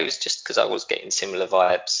 But anyway, it was just because I was getting similar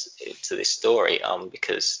vibes to this story,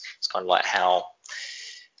 because it's kind of like how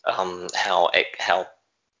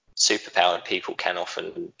superpowered people can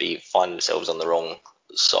often find themselves on the wrong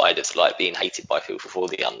side of, like, being hated by people for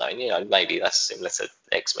the unknown. Maybe that's similar to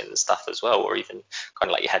X-Men and stuff as well, or even kind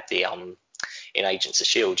of like you had the in Agents of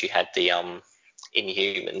S.H.I.E.L.D., you had the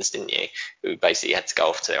Inhumans, didn't you, who basically had to go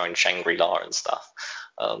off to their own Shangri-La and stuff.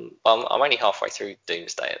 I'm only halfway through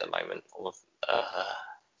Doomsday at the moment.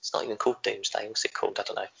 It's not even called Doomsday. What's it called? I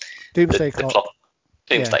don't know. Doomsday Clock.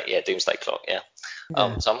 Doomsday, yeah, Doomsday Clock, yeah.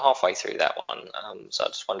 So I'm halfway through that one. So I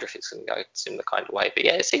just wonder if it's going to go similar kind of way. But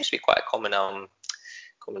yeah, it seems to be quite a common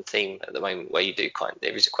theme at the moment, where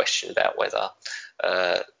there is a question about whether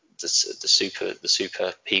the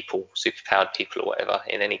superpowered people or whatever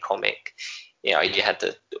in any comic. You had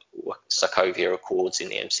the Sokovia Accords in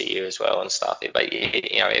the MCU as well and stuff.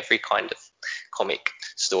 Every kind of comic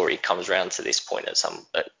story comes around to this point at some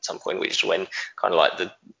point, which is when kind of like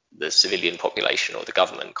the civilian population or the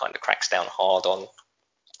government kind of cracks down hard on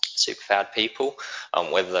superpowered people,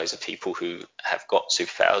 whether those are people who have got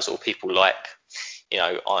superpowers or people like,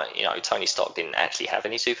 Tony Stark didn't actually have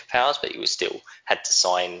any superpowers, but he was still had to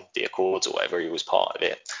sign the Accords or whatever. He was part of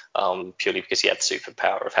it, purely because he had the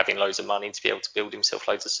superpower of having loads of money to be able to build himself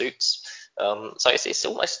loads of suits. So it's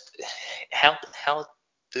almost, how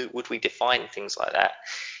would we define things like that?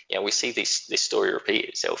 We see this story repeat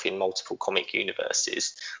itself in multiple comic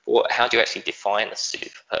universes. But how do you actually define a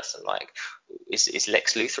super person? Like, is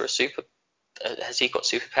Lex Luthor a super? Has he got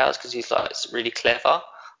superpowers because he's like really clever?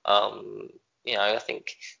 I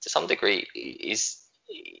think to some degree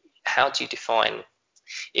how do you define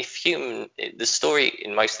the story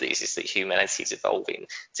in most of these is that humanity is evolving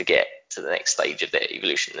to get to the next stage of their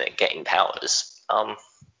evolution, they're getting powers.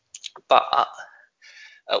 But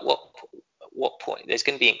at what point there's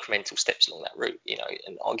going to be incremental steps along that route,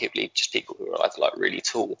 and arguably just people who are either like really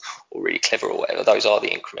tall or really clever or whatever, those are the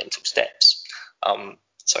incremental steps.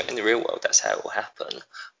 So in the real world, that's how it will happen.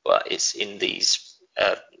 But it's in these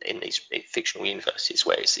fictional universes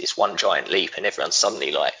where it's one giant leap and everyone's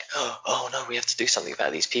suddenly like, oh no, we have to do something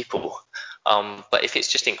about these people. But if it's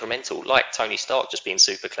just incremental, like Tony Stark just being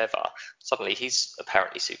super clever, suddenly he's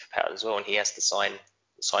apparently superpowered as well, and he has to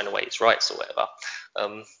sign away his rights or whatever.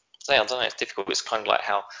 So I don't know, it's difficult. It's kind of like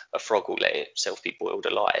how a frog will let itself be boiled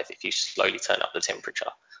alive if you slowly turn up the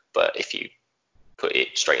temperature, but if you put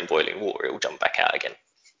it straight in boiling water, it will jump back out again.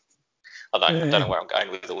 I don't know where I'm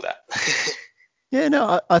going with all that. Yeah,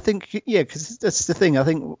 no, I think, because that's the thing. I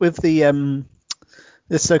think with the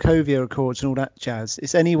Sokovia Accords and all that jazz,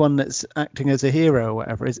 it's anyone that's acting as a hero or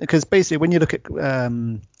whatever. Because basically, when you look at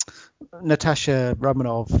Natasha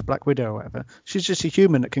Romanoff, Black Widow, or whatever. She's just a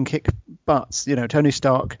human that can kick butts. Tony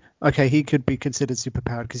Stark. Okay, he could be considered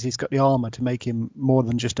superpowered because he's got the armor to make him more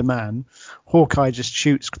than just a man. Hawkeye just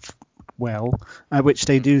shoots well, which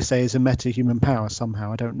they do say is a meta-human power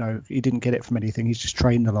somehow. I don't know. He didn't get it from anything. He's just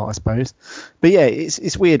trained a lot, I suppose. But yeah,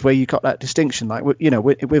 it's weird where you got that distinction. Like, with the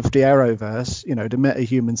Arrowverse, the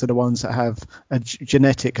meta-humans are the ones that have a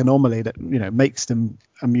genetic anomaly that, makes them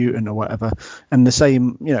a mutant or whatever. And the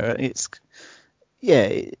same, you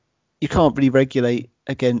can't really regulate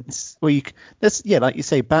against. Well, like you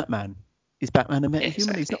say, Batman. Is Batman a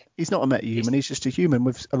meta-human? Exactly. He's not a meta-human. He's just a human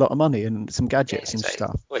with a lot of money and some gadgets and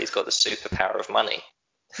stuff. Well, he's got the superpower of money.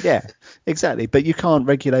 Yeah, exactly. But you can't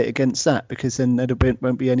regulate against that because then there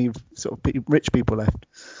won't be any sort of rich people left.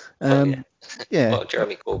 Yeah. Well,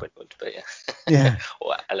 Jeremy Corbyn would, but yeah. Yeah.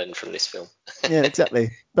 Or Alan from this film. Yeah,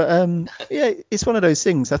 exactly. But it's one of those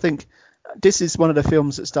things. I think this is one of the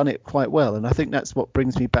films that's done it quite well, and I think that's what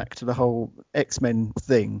brings me back to the whole X-Men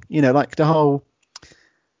thing. Like the whole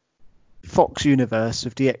Fox universe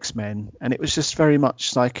of the X-Men, and it was just very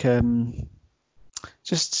much like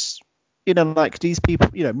like these people,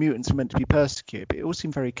 mutants were meant to be persecuted, but it all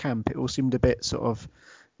seemed very camp. It all seemed a bit sort of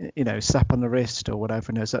slap on the wrist or whatever,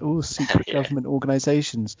 and it was like secret government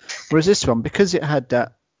organizations. Whereas this one, because it had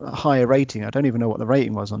that higher rating, I don't even know what the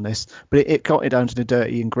rating was on this, but it got it down to the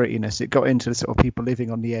dirty and grittiness. It got into the sort of people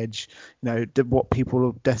living on the edge, what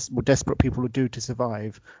people what desperate people would do to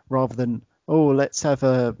survive, rather than let's have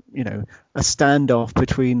a standoff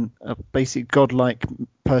between a basic godlike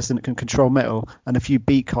person that can control metal and a few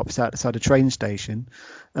beat cops outside a train station,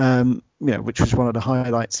 which was one of the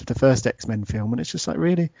highlights of the first X-Men film. And it's just like,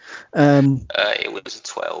 really? It was a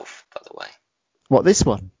 12, by the way. What, this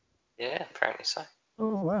one? Yeah, apparently so.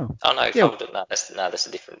 Oh, wow. Oh, no, Yeah. hold on. No, that's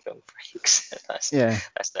a different film, Freaks. That's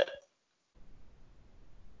that.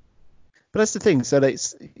 But that's the thing. So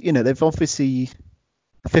they've obviously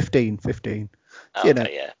 15. Okay,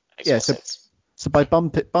 yeah. Makes more sense. So by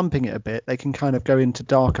bumping it a bit, they can kind of go into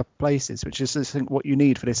darker places, which is, I think, what you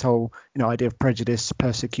need for this whole, idea of prejudice,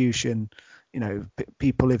 persecution,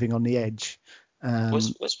 people living on the edge.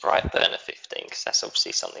 Was Brightburn a 15? Because that's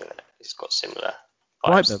obviously something that has got similar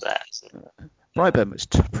vibes to that, isn't it? Brightburn was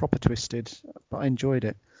proper twisted, but I enjoyed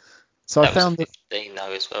it. So that I found was a 15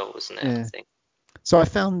 though as well, wasn't it? Yeah. I think. So I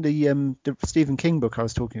found the Stephen King book I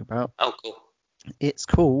was talking about. Oh, cool. It's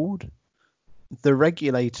called The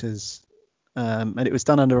Regulators, and it was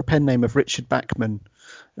done under a pen name of Richard Bachman,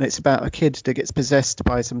 and it's about a kid that gets possessed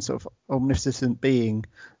by some sort of omniscient being,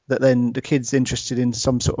 that then the kid's interested in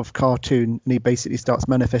some sort of cartoon, and he basically starts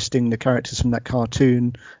manifesting the characters from that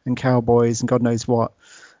cartoon and cowboys and God knows what,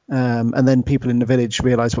 and then people in the village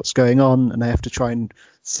realize what's going on, and they have to try and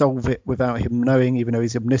solve it without him knowing, even though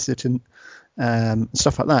he's omniscient,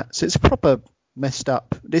 stuff like that. So it's proper messed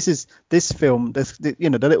up. This film,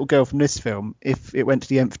 the little girl from this film, if it went to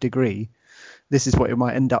the nth degree, this is what it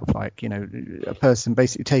might end up like. A person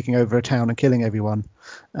basically taking over a town and killing everyone.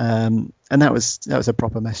 And that was a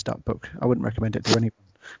proper messed up book. I wouldn't recommend it to anyone,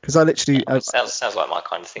 because I literally sounds like my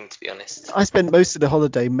kind of thing, to be honest. I spent most of the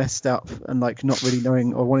holiday messed up and like not really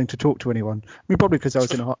knowing or wanting to talk to anyone. I mean, probably because I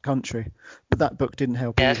was in a hot country, but that book didn't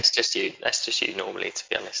help. Yeah, either. that's just you normally, to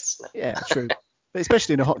be honest. Yeah, true. But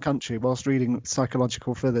especially in a hot country whilst reading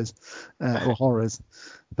psychological thrillers or horrors.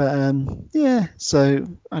 But so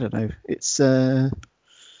I don't know. It's I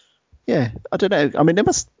don't know. I mean,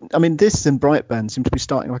 this and Brightburn seem to be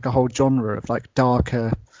starting like a whole genre of like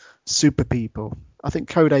darker super people. I think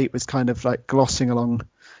Code 8 was kind of like glossing along.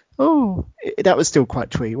 That was still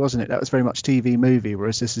quite twee, wasn't it? That was very much TV movie,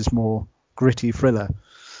 whereas this is more gritty thriller.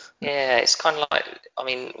 Yeah, it's kind of like, I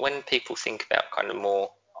mean, when people think about kind of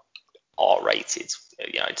more R-rated,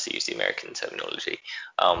 to use the American terminology,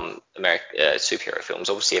 superhero films,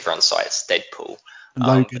 obviously everyone cites Deadpool,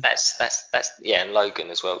 Logan. but that's and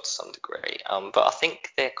Logan as well to some degree. But I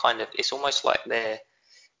think they're kind of, it's almost like the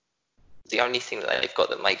only thing that they've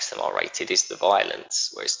got that makes them R-rated is the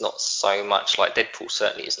violence, where it's not so much like Deadpool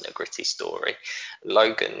certainly isn't a gritty story.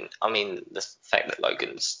 Logan, I mean, the fact that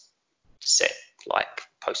Logan's set like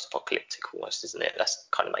post-apocalyptic almost, isn't it? That's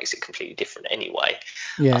kind of makes it completely different anyway.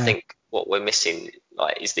 Yeah. I think what we're missing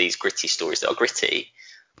is these gritty stories that are gritty,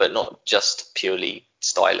 but not just purely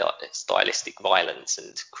stylistic violence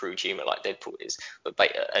and crude humor like Deadpool is, but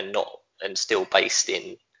and still based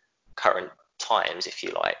in current times, if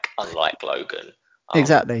you like, unlike Logan.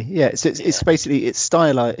 Exactly. Yeah. It's basically it's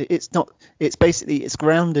stylized. It's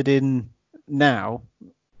grounded in now,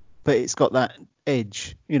 but it's got that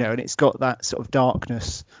edge, and it's got that sort of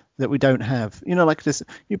darkness that we don't have. Like this.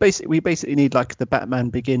 We basically need like the Batman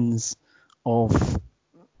Begins of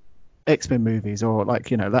X-Men movies, or like,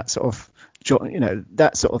 that sort of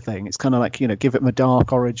that sort of thing. It's kind of like, give them a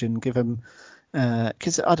dark origin, give them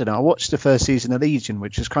because I don't know, I watched the first season of Legion,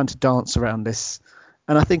 which was kind of dance around this,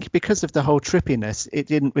 and I think because of the whole trippiness, it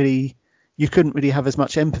didn't really, you couldn't really have as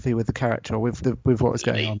much empathy with the character or with what was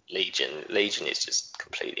going on. Legion is just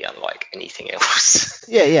completely unlike anything else.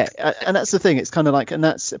 Yeah, and that's the thing. It's kind of like, and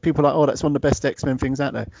that's, people are like, oh, that's one of the best X-Men things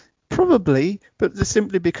out there. Probably, but just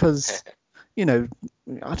simply because, I don't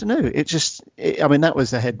know. I mean, that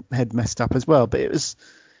was a head messed up as well. But it was,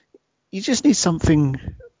 you just need something.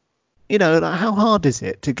 Like, how hard is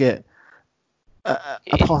it to get a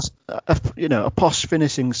posh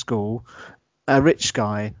finishing school, a rich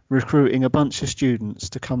guy recruiting a bunch of students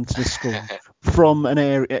to come to the school from an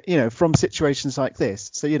area, from situations like this.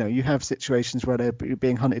 So, you have situations where they're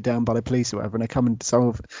being hunted down by the police or whatever, and they come and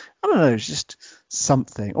solve, I don't know, just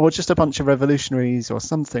something, or just a bunch of revolutionaries or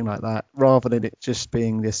something like that, rather than it just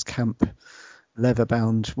being this camp, leather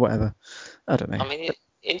bound, whatever. I don't know. I mean,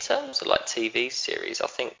 in terms of like TV series, I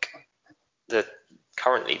think the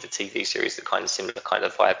currently the TV series that kind of similar kind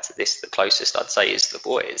of vibe to this, the closest I'd say is The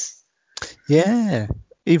Boys. Yeah,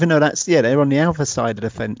 even though they're on the other side of the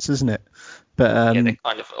fence, isn't it? But Yeah, they're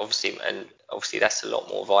kind of obviously that's a lot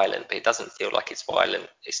more violent, but it doesn't feel like it's violent.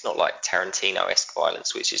 It's not like Tarantino-esque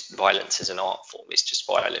violence, which is violence as an art form. It's just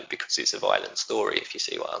violent because it's a violent story, if you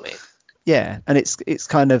see what I mean. yeah, and it's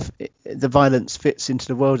kind of, the violence fits into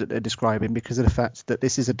the world that they're describing because of the fact that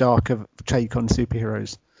this is a darker take on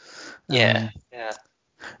superheroes. Yeah, yeah.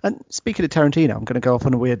 And speaking of Tarantino, I'm going to go off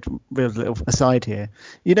on a weird little aside here.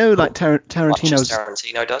 Like Much as Tarantino's.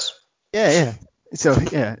 Tarantino does. Yeah. So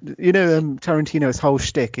yeah, Tarantino's whole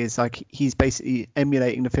shtick is like he's basically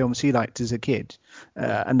emulating the films he liked as a kid,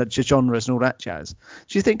 and the genres and all that jazz.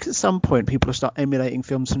 Do you think at some point people will start emulating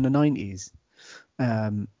films from the 90s?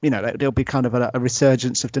 There'll be kind of a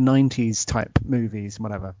resurgence of the 90s type movies,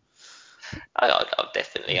 whatever. I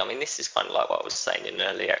definitely. I mean, this is kind of like what I was saying in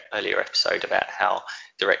an earlier episode about how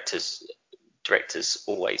directors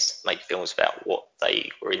always make films about what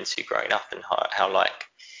they were into growing up, and how like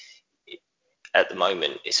at the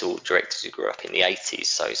moment it's all directors who grew up in the 80s,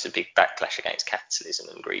 so it's a big backlash against capitalism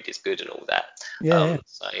and greed is good and all that. Yeah.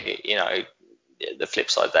 So the flip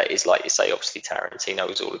side of that is, like you say, obviously Tarantino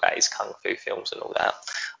was all about his kung fu films and all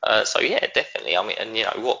that. So yeah, definitely. I mean,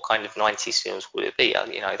 and what kind of 90s films would it be? That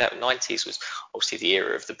 90s was obviously the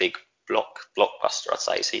era of the big blockbuster, I'd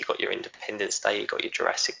say. So you got your Independence Day, you got your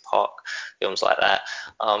Jurassic Park, films like that.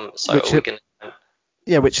 So Which are we going to...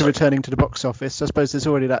 Yeah, which are Sorry. returning to the box office. I suppose there's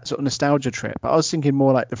already that sort of nostalgia trip. But I was thinking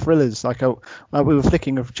more like the thrillers. Like we were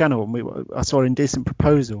flicking a channel and I saw Indecent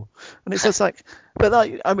Proposal, and it's just like, but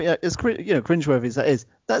like, I mean, as cringeworthy as that is,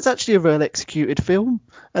 that's actually a well executed film.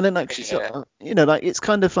 And then like, Yeah. like it's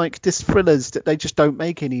kind of like this thrillers that they just don't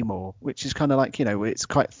make anymore, which is kind of like, it's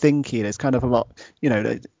quite thinky. There's kind of a lot, I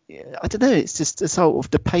don't know. It's just the sort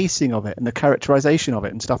of the pacing of it and the characterization of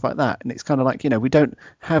it and stuff like that. And it's kind of like, we don't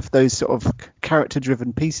have those sort of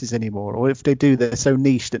character-driven pieces anymore. Or if they do, they're so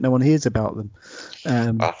niche that no one hears about them.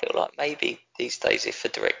 I feel like maybe these days, if a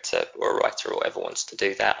director or a writer or whoever wants to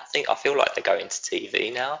do that, I feel like they're going to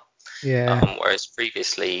TV now. Yeah. Whereas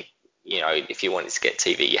previously, if you wanted to get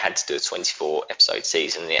TV, you had to do a 24 episode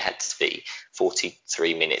season, and it had to be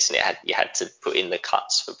 43 minutes, and you had to put in the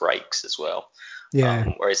cuts for breaks as well. Yeah.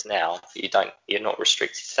 Whereas now you're not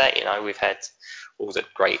restricted to that. We've had all the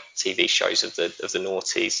great TV shows of the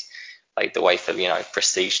noughties paved the way for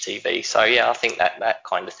prestige TV. So yeah, I think that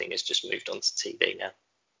kind of thing has just moved on to TV now.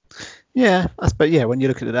 Yeah. I suppose, yeah, when you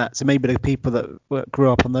look at that, so maybe the people that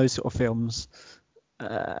grew up on those sort of films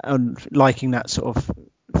and liking that sort of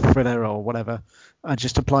thriller or whatever, are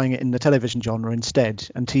just applying it in the television genre instead.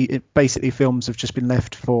 And basically films have just been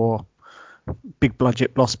left for big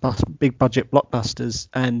budget blockbusters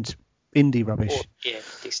and indie rubbish. Yeah,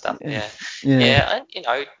 indie stuff. Yeah.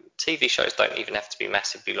 And TV shows don't even have to be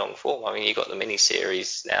massively long form. I mean, you've got the mini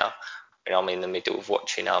series now. I'm in the middle of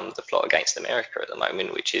watching The Plot Against America at the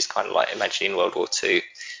moment, which is kind of like imagining World War II.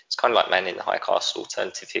 It's kind of like Man in the High Castle,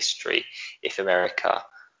 alternative history. If America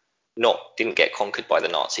didn't get conquered by the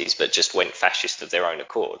Nazis, but just went fascist of their own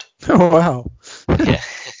accord. Oh wow. Yeah.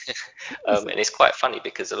 And it's quite funny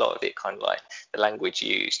because a lot of it kind of like the language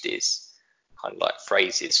used is kind of like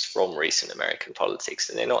phrases from recent American politics,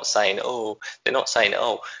 and they're not saying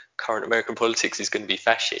current American politics is going to be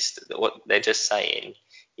fascist. What they're just saying,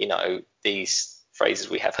 these phrases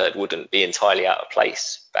we have heard wouldn't be entirely out of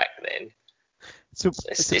place back then. It's not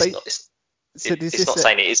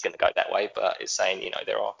saying it is going to go that way, but it's saying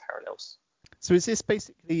there are parallels. So is this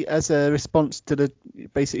basically as a response to the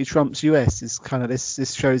basically Trump's US? Is kind of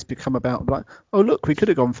this show's become about like, oh look, we could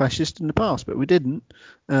have gone fascist in the past, but we didn't.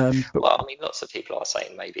 But Well, I mean, lots of people are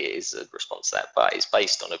saying maybe it is a response to that, but it's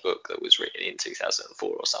based on a book that was written in 2004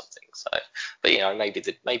 or something. So, but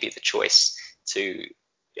maybe the choice to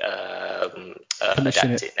commission adapt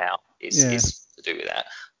it. it now Yeah. is to do with that.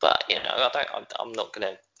 But I'm not going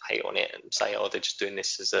to hate on it and say, oh, they're just doing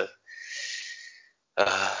this as a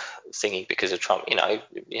thingy because of Trump.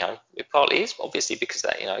 It partly is obviously because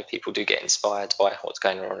that people do get inspired by what's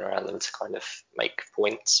going on around them to kind of make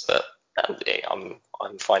points. But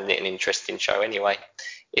I'm finding it an interesting show anyway.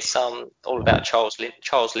 It's all about Charles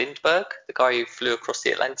Lindbergh, the guy who flew across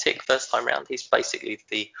the Atlantic first time round. He's basically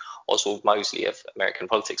the Oswald Mosley of American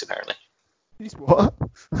politics, apparently. He's what?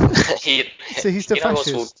 he, So he's the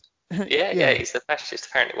Oswald. fascist. Yeah, he's the fascist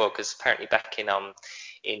apparently. Well, because apparently back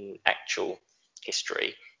in actual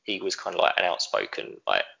history, he was kind of like an outspoken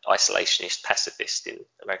like isolationist pacifist in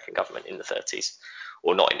American government in the 30s,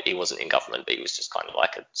 or not. He wasn't in government, but he was just kind of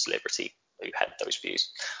like a celebrity who had those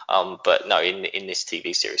views. But no, in this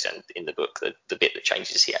TV series and in the book, the bit that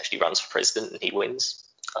changes, he actually runs for president and he wins.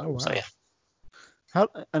 Oh wow. So yeah.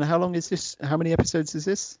 How long is this? How many episodes is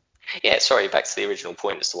this? Yeah, sorry, back to the original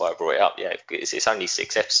point as to why I brought it up. Yeah, it's only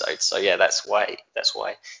 6 episodes, so yeah, that's why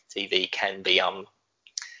TV can be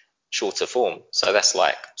shorter form. So that's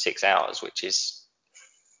like 6 hours, which is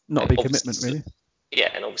Not a big commitment, really.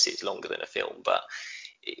 Yeah, and obviously it's longer than a film, but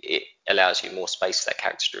it allows you more space for that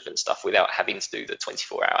character-driven stuff without having to do the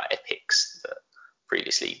 24-hour epics that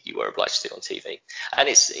previously you were obliged to do on TV. And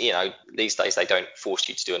it's these days they don't force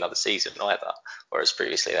you to do another season either, whereas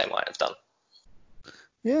previously they might have done.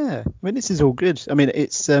 Yeah, I mean this is all good. I mean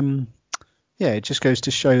it's it just goes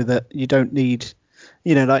to show that you don't need,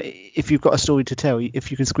 like if you've got a story to tell,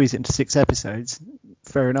 if you can squeeze it into 6 episodes,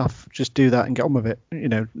 fair enough. Just do that and get on with it.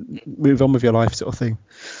 Move on with your life, sort of thing.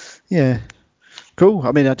 Yeah, cool.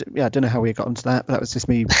 I mean, I don't know how we got onto that, but that was just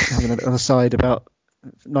me having a little aside about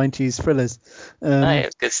 90s thrillers. No, it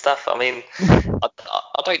was good stuff. I mean,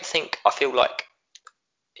 I feel like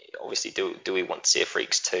obviously, do we want to see a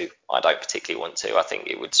Freaks 2? I don't particularly want to. I think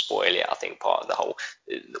it would spoil it. I think part of the whole,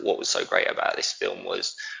 what was so great about this film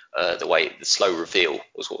was the slow reveal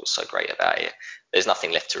was what was so great about it. There's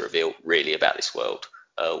nothing left to reveal really about this world.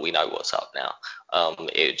 We know what's up now.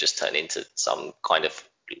 It would just turn into some kind of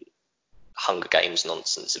Hunger Games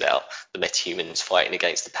nonsense about the metahumans fighting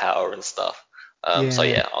against the power and stuff. So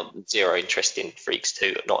yeah, I'm zero interest in Freaks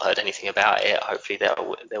 2. I've not heard anything about it. Hopefully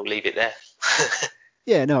they'll leave it there.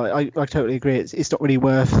 Yeah, no, I totally agree. It's not really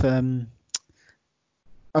worth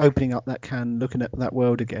opening up that can, looking at that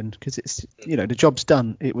world again, because it's the job's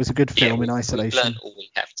done. It was a good film in isolation. We've learned all we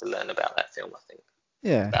have to learn about that film, I think.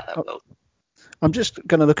 Yeah. About that world. I'm just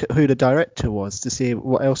going to look at who the director was to see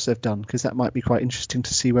what else they've done, because that might be quite interesting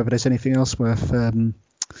to see whether there's anything else worth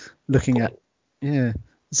looking at. Yeah.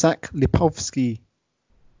 Zach Lipovsky,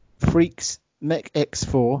 Freaks, Mech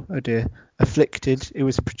X4, oh dear, Afflicted, it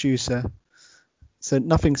was a producer. So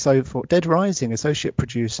nothing so far. Dead Rising, associate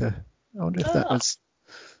producer. I wonder if that was.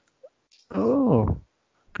 Oh,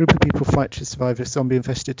 group of people fight to survive a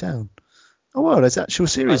zombie-infested town. Oh wow, there's actual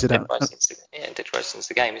series of that. Dead Rising's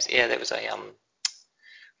the game. Yeah, there was a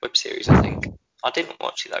web series, I think. I didn't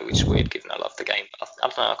watch it though, which is weird given I love the game. I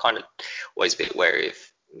don't know. I kind of always a bit wary of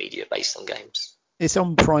media based on games. It's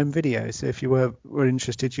on Prime Video, so if you were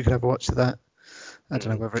interested, you could have a watch of that. I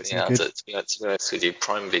don't know whether it's any good. To be honest with you,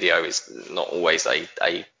 Prime Video is not always a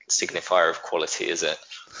signifier of quality, is it?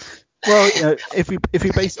 Well, if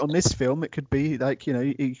we base it on this film, it could be like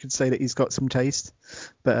you could say that he's got some taste,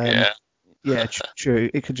 but true.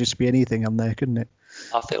 It could just be anything on there, couldn't it?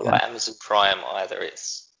 I feel like Amazon Prime, either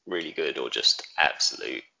it's really good or just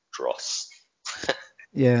absolute dross.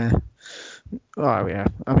 Yeah. Oh yeah.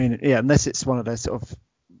 I mean, yeah. Unless it's one of those sort of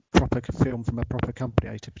proper film from a proper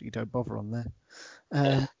company, I typically don't bother on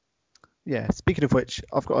there. Yeah. Speaking of which,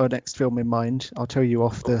 I've got our next film in mind. I'll tell you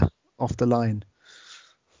off the line.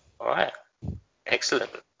 All right.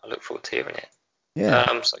 Excellent. I look forward to hearing it.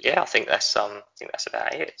 Yeah. So yeah, I think that's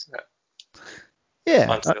about it, isn't it? Yeah.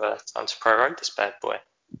 Time to prorogue this bad boy.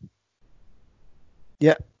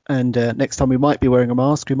 Yeah. And next time we might be wearing a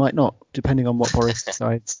mask, we might not, depending on what Boris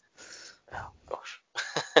decides. Oh gosh.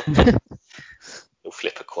 You'll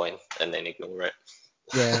flip a coin and then ignore it.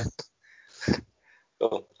 Yeah.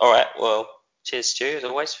 Cool. All right. Well, cheers, Stu, as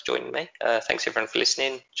always, for joining me. Thanks everyone for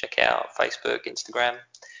listening. Check out Facebook, Instagram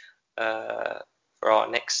for our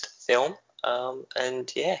next film.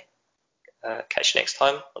 And yeah, catch you next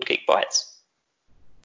time on Geek Bites.